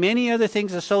can do many other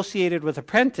things associated with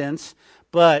repentance,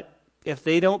 but if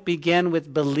they don't begin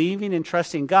with believing and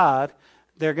trusting God,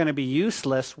 they're going to be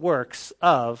useless works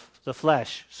of the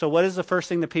flesh. So what is the first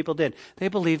thing that people did? They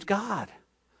believed God.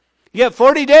 You have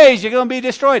 40 days, you're going to be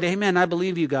destroyed. Amen, I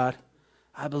believe you, God.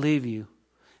 I believe you.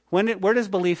 Where does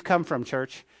belief come from,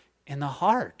 church? In the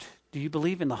heart. Do you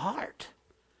believe in the heart?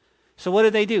 So what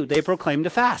did they do? They proclaimed a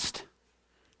fast.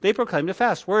 They proclaimed a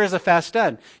fast. Where is a fast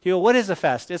done? You go, what is a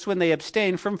fast? It's when they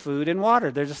abstain from food and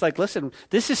water. They're just like, listen,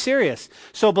 this is serious.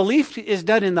 So belief is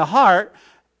done in the heart.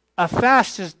 A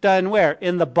fast is done where?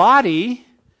 In the body.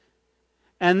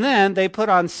 And then they put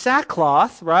on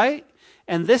sackcloth, right?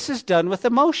 And this is done with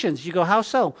emotions. You go, how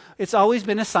so? It's always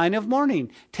been a sign of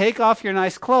mourning. Take off your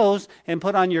nice clothes and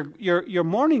put on your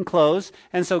mourning clothes.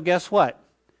 And so guess what?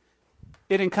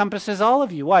 It encompasses all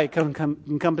of you. Why? It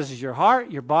encompasses your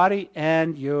heart, your body,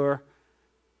 and your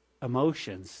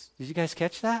emotions. Did you guys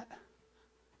catch that?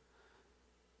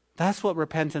 That's what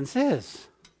repentance is.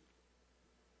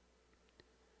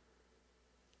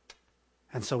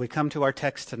 And so we come to our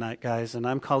text tonight, guys, and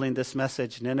I'm calling this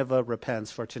message Nineveh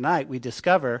Repents. For tonight we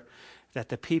discover that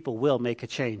the people will make a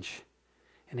change.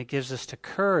 And it gives us the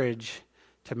courage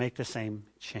to make the same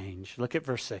change. Look at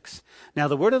verse 6. Now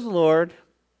the word of the Lord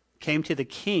came to the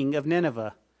king of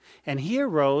Nineveh, and he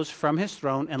arose from his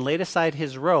throne and laid aside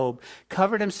his robe,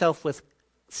 covered himself with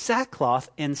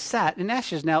sackcloth, and sat in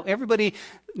ashes. Now everybody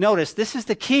notice, this is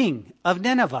the king of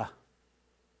Nineveh.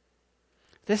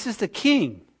 This is the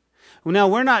king. Now,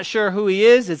 we're not sure who he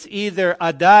is. It's either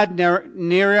Adad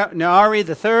Nari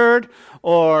III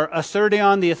or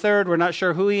Assurdion III. We're not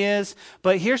sure who he is.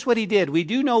 But here's what he did. We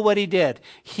do know what he did.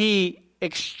 He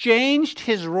exchanged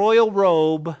his royal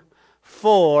robe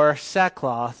for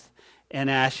sackcloth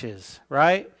and ashes,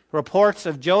 right? Reports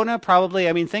of Jonah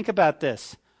probably, think about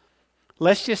this.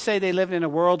 Let's just say they lived in a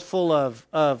world full of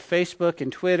Facebook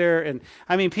and Twitter,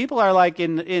 and people are like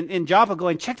in Joppa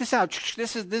going, check this out.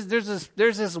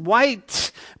 There's this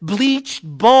white, bleached,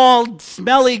 bald,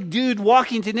 smelly dude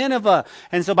walking to Nineveh,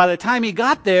 and so by the time he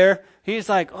got there, he's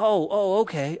like,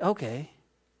 okay.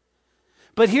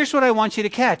 But here's what I want you to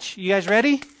catch. You guys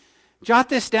ready? Jot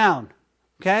this down,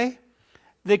 okay?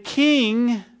 The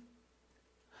king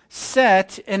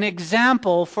set an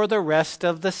example for the rest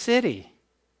of the city.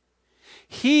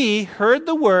 He heard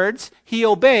the words, he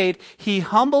obeyed, he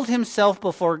humbled himself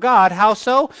before God. How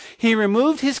so? He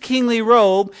removed his kingly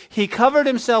robe, he covered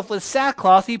himself with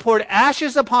sackcloth, he poured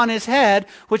ashes upon his head,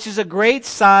 which is a great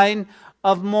sign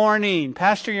of mourning.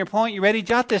 Pastor, your point, you ready?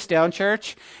 Jot this down,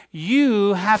 church.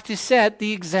 You have to set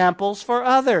the examples for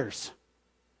others.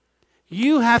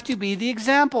 You have to be the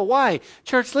example. Why?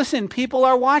 Church, listen, people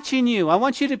are watching you. I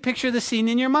want you to picture the scene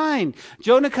in your mind.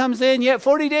 Jonah comes in,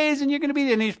 40 days and you're going to be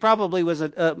there. And he probably was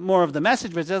more of the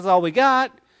message, but that's all we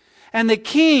got. And the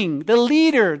king, the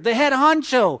leader, the head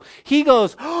honcho, he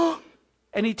goes,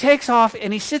 and he takes off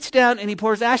and he sits down and he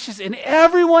pours ashes and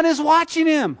everyone is watching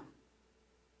him.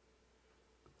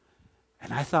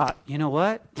 And I thought, you know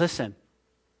what? Listen,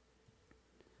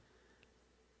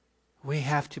 we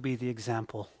have to be the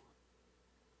example.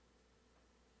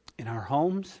 In our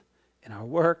homes, in our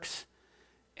works,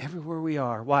 everywhere we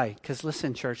are. Why? Because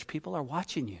listen, church, people are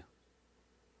watching you.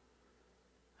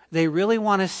 They really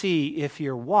want to see if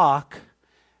your walk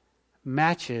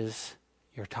matches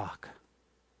your talk.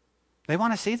 They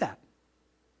want to see that.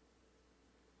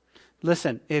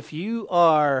 Listen, if you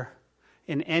are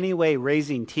in any way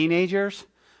raising teenagers,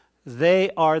 they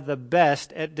are the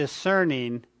best at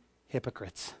discerning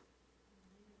hypocrites.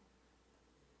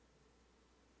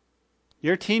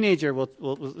 Your teenager will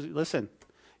listen.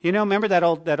 Remember that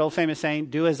old famous saying,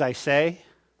 do as I say,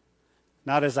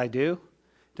 not as I do?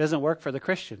 It doesn't work for the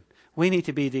Christian. We need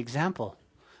to be the example.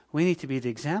 We need to be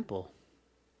the example.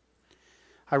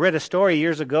 I read a story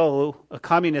years ago. A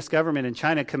communist government in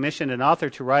China commissioned an author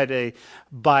to write a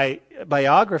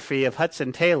biography of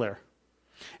Hudson Taylor.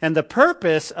 And the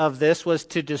purpose of this was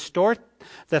to distort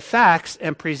the facts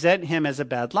and present him as a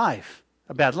bad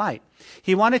light.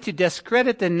 He wanted to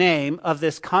discredit the name of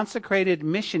this consecrated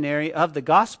missionary of the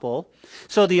gospel.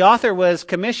 So the author was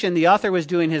commissioned. The author was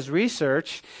doing his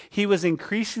research. He was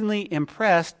increasingly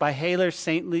impressed by Taylor's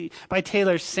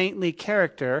saintly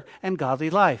character and godly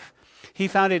life. He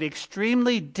found it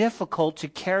extremely difficult to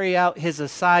carry out his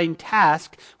assigned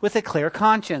task with a clear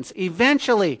conscience.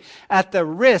 Eventually, at the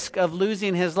risk of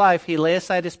losing his life, he laid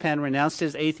aside his pen, renounced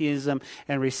his atheism,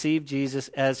 and received Jesus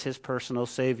as his personal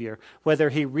Savior. Whether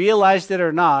he realized it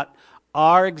or not,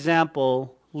 our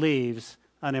example leaves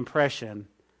an impression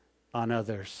on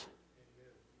others.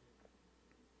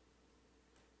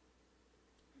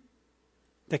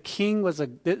 The king was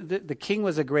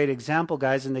a great example,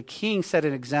 guys, and the king set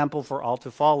an example for all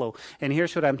to follow. And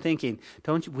here's what I'm thinking.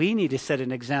 We need to set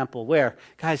an example. Where?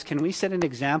 Guys, can we set an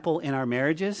example in our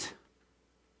marriages?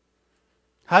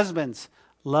 Husbands,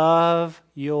 love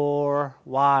your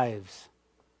wives.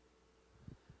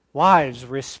 Wives,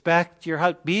 respect your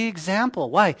husband. Be example.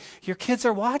 Why? Your kids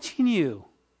are watching you.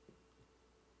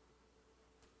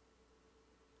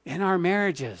 In our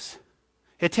marriages.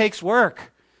 It takes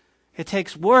work. It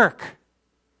takes work.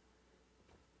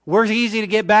 We're easy to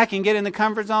get back and get in the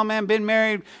comfort zone, man. Been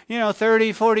married,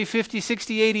 30, 40, 50,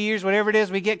 60, 80 years, whatever it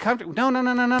is, we get comfortable.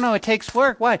 No. It takes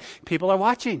work. Why? People are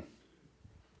watching.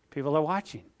 People are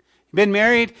watching. Been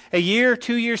married a year,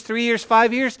 2 years, 3 years,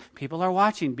 5 years. People are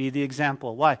watching. Be the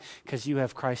example. Why? Because you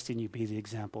have Christ in you. Be the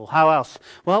example. How else?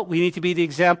 Well, we need to be the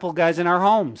example, guys, in our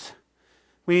homes.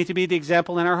 We need to be the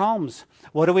example in our homes.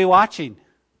 What are we watching?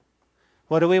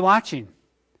 What are we watching?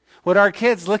 What are our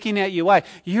kids looking at you? Why?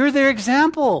 You're their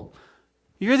example.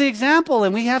 You're the example.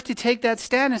 And we have to take that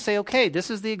stand and say, okay, this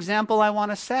is the example I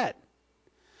want to set.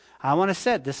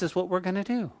 This is what we're going to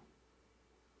do.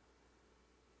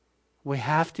 We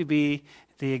have to be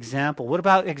the example. What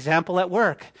about example at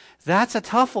work? That's a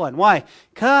tough one. Why?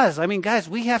 Because, guys,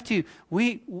 we have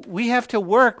to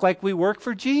work like we work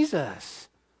for Jesus.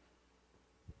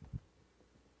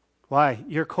 Why?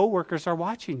 Your coworkers are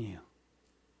watching you.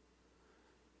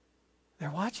 They're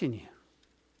watching you.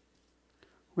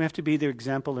 We have to be their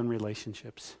example in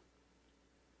relationships.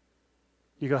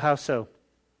 You go, how so?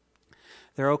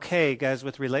 They're okay, guys,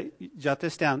 jot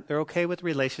this down. They're okay with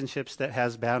relationships that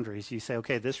has boundaries. You say,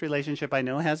 okay, this relationship I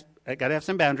got to have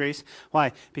some boundaries.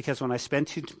 Why? Because when I spend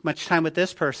too much time with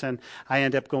this person, I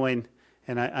end up going,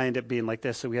 and I end up being like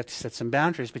this. So we have to set some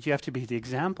boundaries, but you have to be the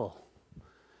example.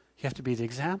 You have to be the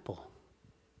example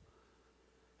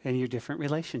in your different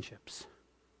relationships.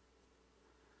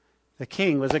 The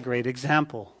king was a great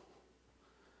example.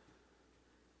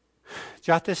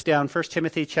 Jot this down. 1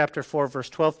 Timothy chapter 4, verse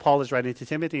 12. Paul is writing to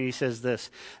Timothy, and he says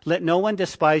this, "Let no one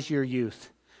despise your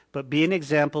youth, but be an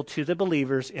example to the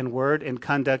believers in word and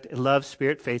conduct, in love,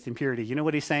 spirit, faith, and purity." You know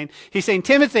what he's saying? He's saying,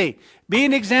 Timothy, be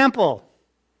an example.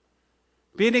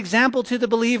 Be an example to the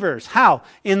believers. How?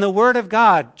 In the Word of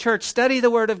God. Church, study the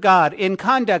Word of God. In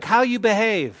conduct, how you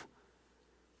behave.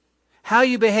 How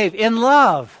you behave. In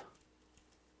love.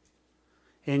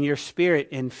 In your spirit,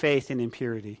 in faith, and in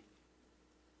purity.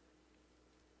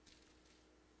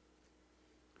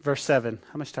 Verse 7.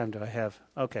 How much time do I have?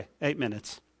 Okay, 8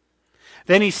 minutes.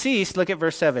 Then he ceased. Look at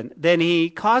verse 7. Then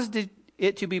he caused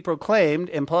it to be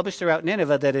proclaimed and published throughout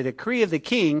Nineveh that a decree of the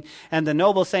king and the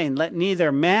noble saying, "Let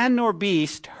neither man nor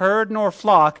beast, herd nor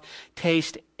flock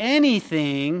taste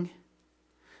anything.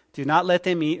 Do not let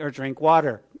them eat or drink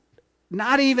water."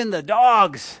 Not even the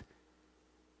dogs.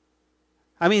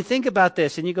 Think about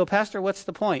this, and you go, Pastor, what's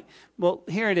the point? Well,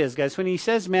 here it is, guys. When he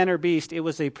says man or beast, it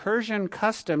was a Persian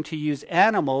custom to use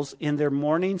animals in their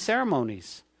mourning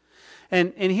ceremonies.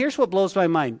 And here's what blows my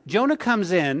mind. Jonah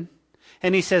comes in,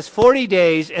 and he says 40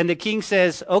 days, and the king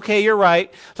says, okay, you're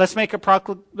right. Let's make a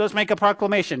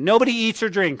proclamation. Nobody eats or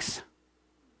drinks.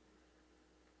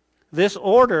 This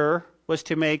order was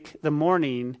to make the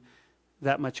mourning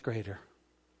that much greater.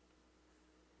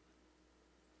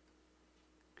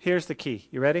 Here's the key.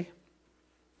 You ready?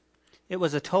 It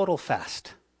was a total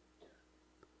fast.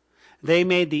 They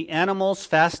made the animals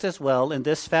fast as well, and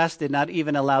this fast did not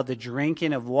even allow the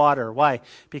drinking of water. Why?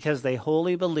 Because they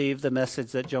wholly believed the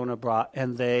message that Jonah brought,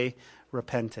 and they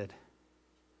repented.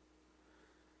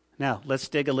 Now, let's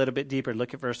dig a little bit deeper.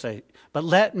 Look at verse 8. But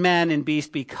let man and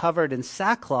beast be covered in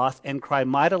sackcloth and cry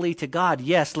mightily to God.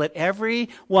 Yes, let every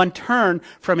one turn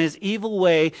from his evil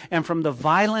way and from the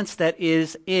violence that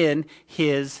is in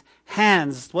his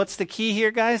hands. What's the key here,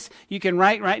 guys? You can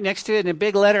write right next to it in a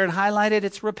big letter and highlight it.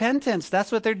 It's repentance.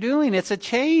 That's what they're doing. It's a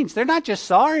change. They're not just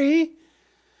sorry.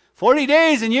 40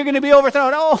 days and you're going to be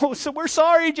overthrown. Oh, so we're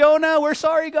sorry, Jonah. We're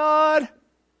sorry, God.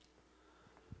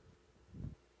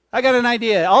 I got an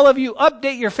idea. All of you,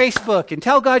 update your Facebook and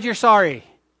tell God you're sorry.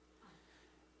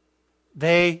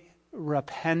 They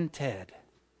repented.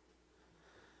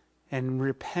 And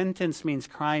repentance means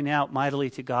crying out mightily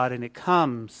to God, and it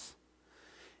comes.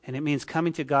 And it means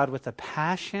coming to God with a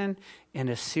passion and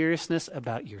a seriousness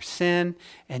about your sin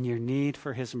and your need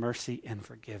for his mercy and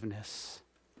forgiveness.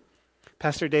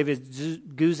 Pastor David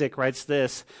Guzik writes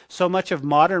this: so much of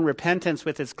modern repentance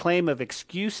with its claim of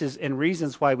excuses and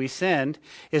reasons why we sinned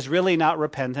is really not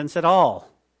repentance at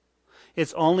all.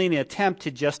 It's only an attempt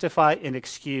to justify and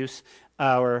excuse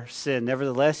our sin.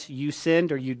 Nevertheless, you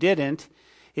sinned or you didn't.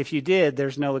 If you did,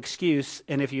 there's no excuse.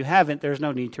 And if you haven't, there's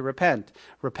no need to repent.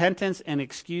 Repentance and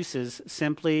excuses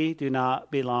simply do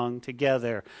not belong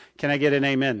together. Can I get an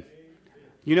amen?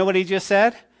 You know what he just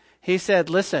said? He said,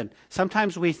 listen,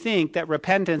 sometimes we think that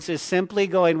repentance is simply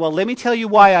going, well, let me tell you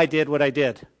why I did what I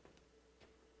did.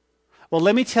 Well,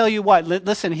 let me tell you why.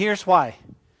 Listen, here's why.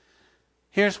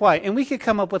 Here's why. And we could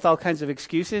come up with all kinds of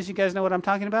excuses. You guys know what I'm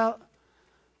talking about?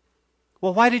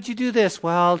 Well, why did you do this?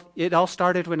 Well, it all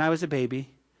started when I was a baby.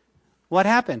 What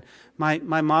happened? My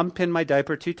mom pinned my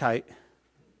diaper too tight.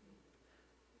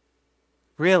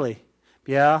 Really?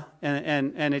 Yeah.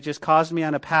 And it just caused me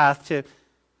on a path to...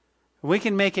 We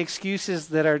can make excuses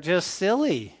that are just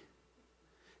silly.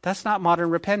 That's not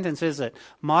modern repentance, is it?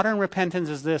 Modern repentance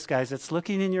is this, guys. It's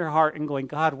looking in your heart and going,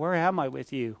 God, where am I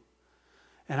with you?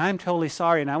 And I'm totally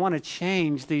sorry, and I want to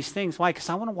change these things. Why? Because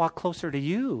I want to walk closer to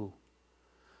you.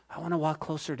 I want to walk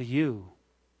closer to you.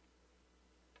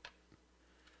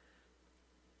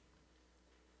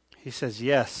 He says,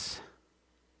 yes.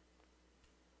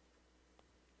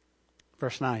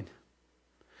 Verse 9.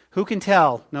 Who can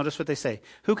tell, notice what they say,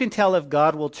 who can tell if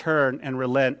God will turn and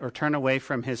relent or turn away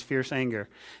from his fierce anger,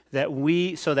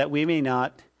 so that we may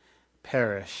not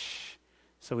perish.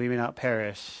 So we may not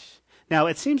perish. Now,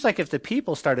 it seems like if the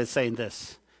people started saying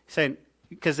this,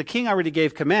 because the king already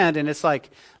gave command, and it's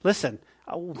like, listen,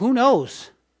 who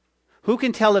knows? Who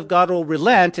can tell if God will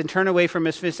relent and turn away from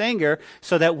his fierce anger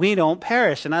so that we don't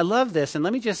perish? And I love this. And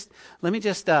let me just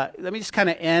kind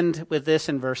of end with this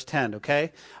in verse 10,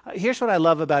 okay? Here's what I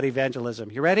love about evangelism.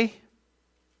 You ready?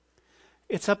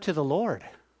 It's up to the Lord.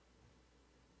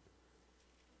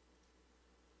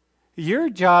 Your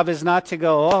job is not to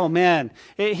go, oh man.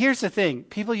 Here's the thing.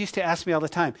 People used to ask me all the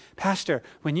time, Pastor,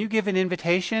 when you give an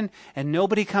invitation and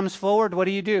nobody comes forward, what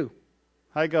do?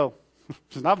 I go,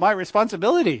 it's not my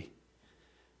responsibility.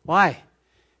 Why?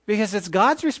 Because it's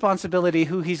God's responsibility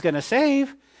who he's going to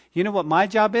save. You know what my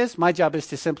job is? My job is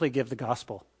to simply give the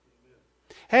gospel.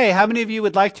 Hey, how many of you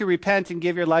would like to repent and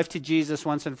give your life to Jesus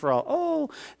once and for all? Oh,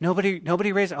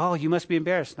 nobody raised, oh, you must be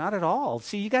embarrassed. Not at all.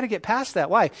 See, you got to get past that.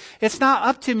 Why? It's not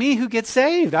up to me who gets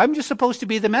saved. I'm just supposed to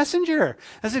be the messenger.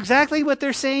 That's exactly what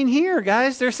they're saying here,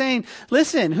 guys. They're saying,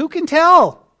 listen, who can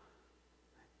tell?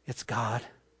 It's God.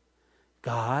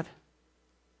 God.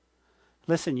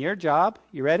 Listen, your job,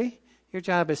 you ready? Your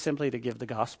job is simply to give the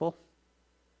gospel.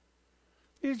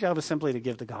 Your job is simply to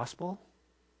give the gospel.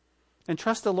 And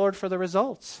trust the Lord for the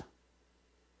results.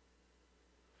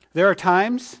 There are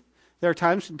times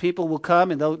when people will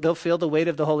come and they'll feel the weight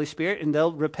of the Holy Spirit and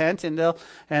they'll repent and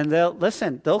they'll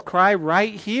listen. They'll cry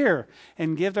right here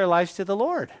and give their lives to the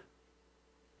Lord.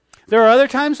 There are other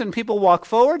times when people walk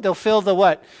forward, they'll feel the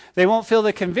what? They won't feel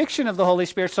the conviction of the Holy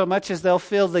Spirit so much as they'll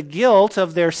feel the guilt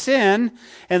of their sin,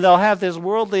 and they'll have this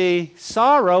worldly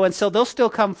sorrow, and so they'll still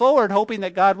come forward hoping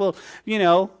that God will,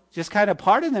 just kind of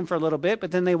pardon them for a little bit,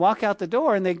 but then they walk out the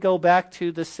door and they go back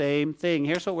to the same thing.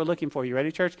 Here's what we're looking for. You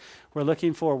ready, church? We're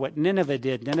looking for what Nineveh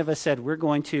did. Nineveh said, we're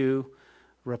going to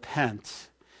repent.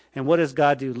 And what does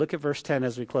God do? Look at verse 10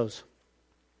 as we close.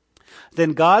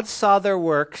 Then God saw their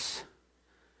works,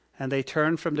 and they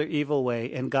turned from their evil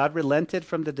way, and God relented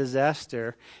from the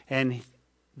disaster and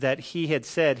that he had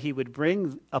said he would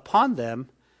bring upon them,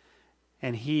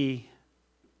 and he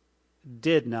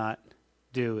did not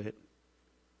do it.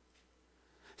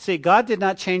 See, God did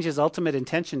not change his ultimate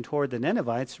intention toward the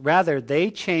Ninevites. Rather,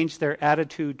 they changed their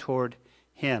attitude toward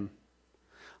him.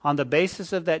 On the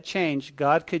basis of that change,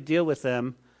 God could deal with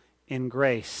them in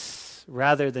grace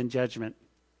rather than judgment,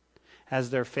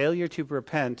 as their failure to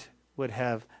repent would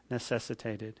have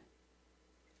necessitated.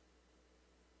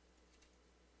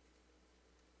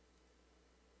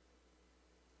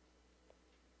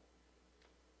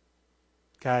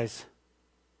 Guys,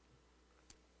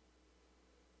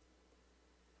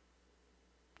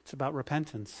 it's about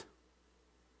repentance.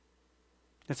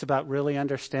 It's about really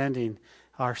understanding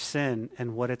our sin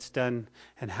and what it's done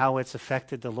and how it's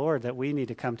affected the Lord, that we need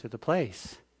to come to the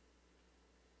place.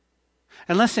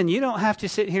 And listen, you don't have to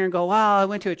sit here and go, wow, I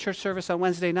went to a church service on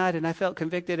Wednesday night and I felt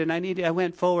convicted and I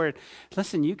went forward.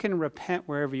 Listen, you can repent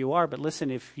wherever you are, but listen,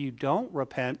 if you don't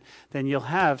repent, then you'll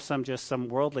have some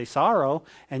worldly sorrow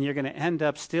and you're going to end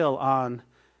up still on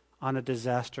a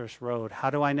disastrous road. How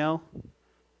do I know?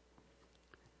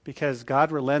 Because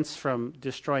God relents from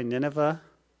destroying Nineveh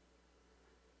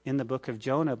in the book of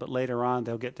Jonah, but later on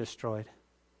they'll get destroyed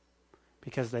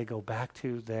because they go back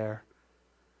to their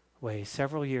way.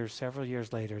 Several years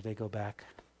later, they go back.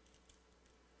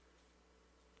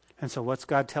 And so what's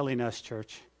God telling us,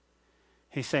 church?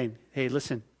 He's saying, hey,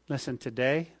 listen,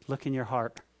 today, look in your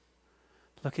heart.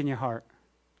 Look in your heart.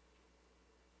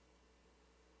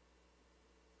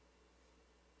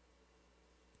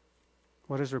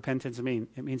 What does repentance mean?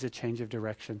 It means a change of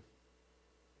direction.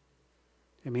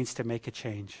 It means to make a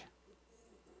change.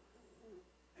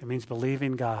 It means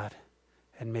believing God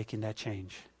and making that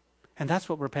change. And that's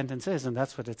what repentance is, and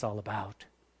that's what it's all about.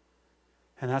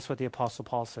 And that's what the Apostle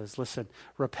Paul says. Listen,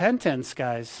 repentance,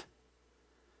 guys,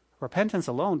 repentance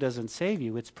alone doesn't save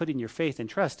you. It's putting your faith and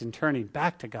trust in turning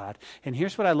back to God. And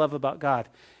here's what I love about God.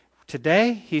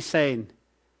 Today, he's saying,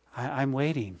 I'm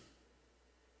waiting.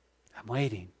 I'm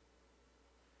waiting.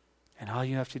 And all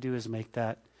you have to do is make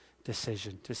that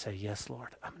decision to say, yes,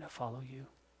 Lord, I'm going to follow you.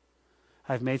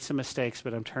 I've made some mistakes,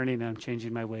 but I'm turning and I'm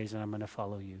changing my ways and I'm going to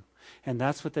follow you. And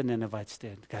that's what the Ninevites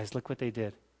did. Guys, look what they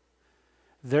did.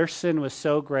 Their sin was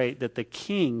so great that the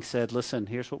king said, listen,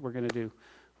 here's what we're going to do.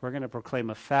 We're going to proclaim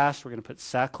a fast. We're going to put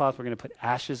sackcloth. We're going to put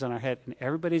ashes on our head. And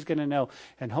everybody's going to know.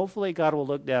 And hopefully God will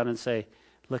look down and say,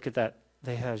 look at that.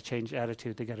 They had to change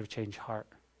attitude. They got to change heart.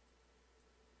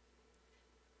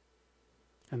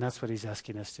 And that's what he's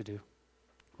asking us to do.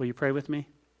 Will you pray with me?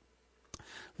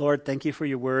 Lord, thank you for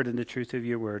your word and the truth of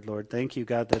your word, Lord. Thank you,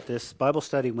 God, that this Bible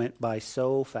study went by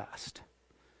so fast.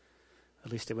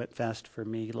 At least it went fast for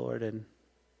me, Lord. And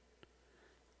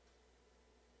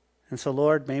so,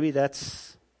 Lord, maybe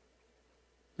that's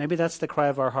the cry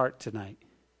of our heart tonight.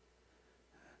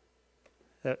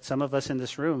 That some of us in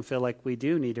this room feel like we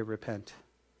do need to repent.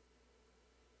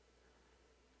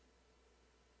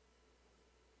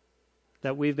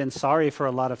 That we've been sorry for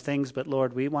a lot of things, but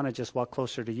Lord, we want to just walk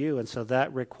closer to you. And so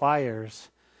that requires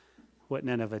what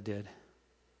Nineveh did.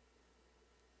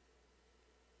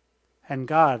 And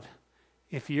God,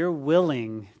 if you're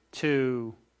willing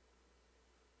to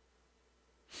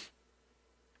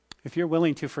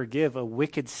forgive a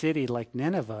wicked city like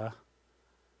Nineveh,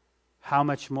 how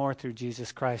much more through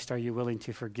Jesus Christ are you willing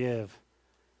to forgive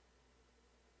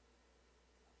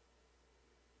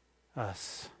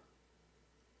us?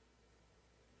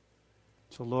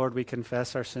 So, Lord, we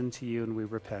confess our sin to you and we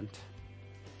repent.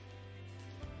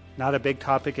 Not a big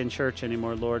topic in church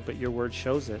anymore, Lord, but your word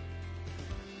shows it.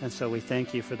 And so we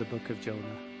thank you for the book of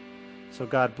Jonah. So,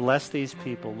 God, bless these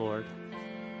people, Lord.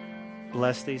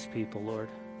 Bless these people, Lord.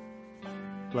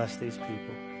 Bless these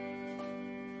people.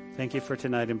 Thank you for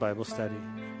tonight in Bible study.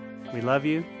 We love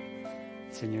you.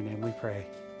 It's in your name we pray.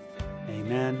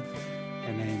 Amen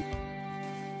and amen.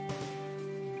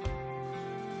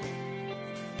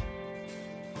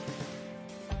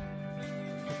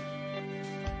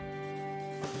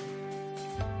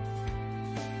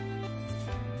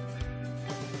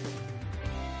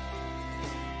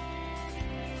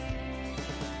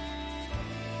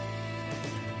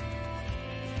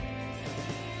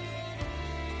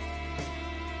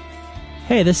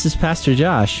 Hey, this is Pastor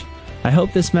Josh. I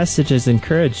hope this message has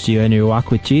encouraged you in your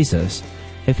walk with Jesus.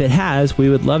 If it has, we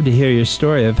would love to hear your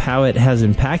story of how it has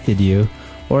impacted you,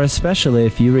 or especially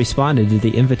if you responded to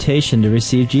the invitation to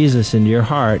receive Jesus into your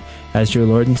heart as your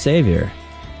Lord and Savior.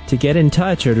 To get in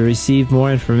touch or to receive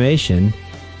more information,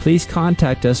 please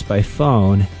contact us by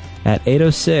phone at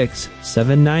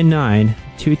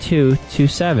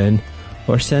 806-799-2227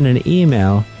 or send an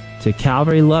email to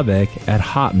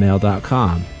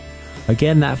calvarylubbock@hotmail.com.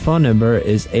 Again, that phone number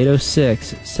is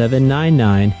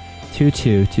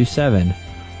 806-799-2227.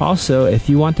 Also, if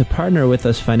you want to partner with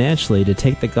us financially to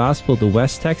take the gospel to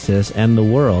West Texas and the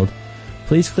world,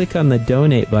 please click on the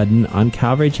donate button on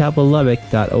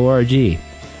calvarychapellubbock.org.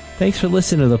 Thanks for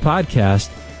listening to the podcast.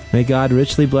 May God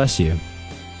richly bless you.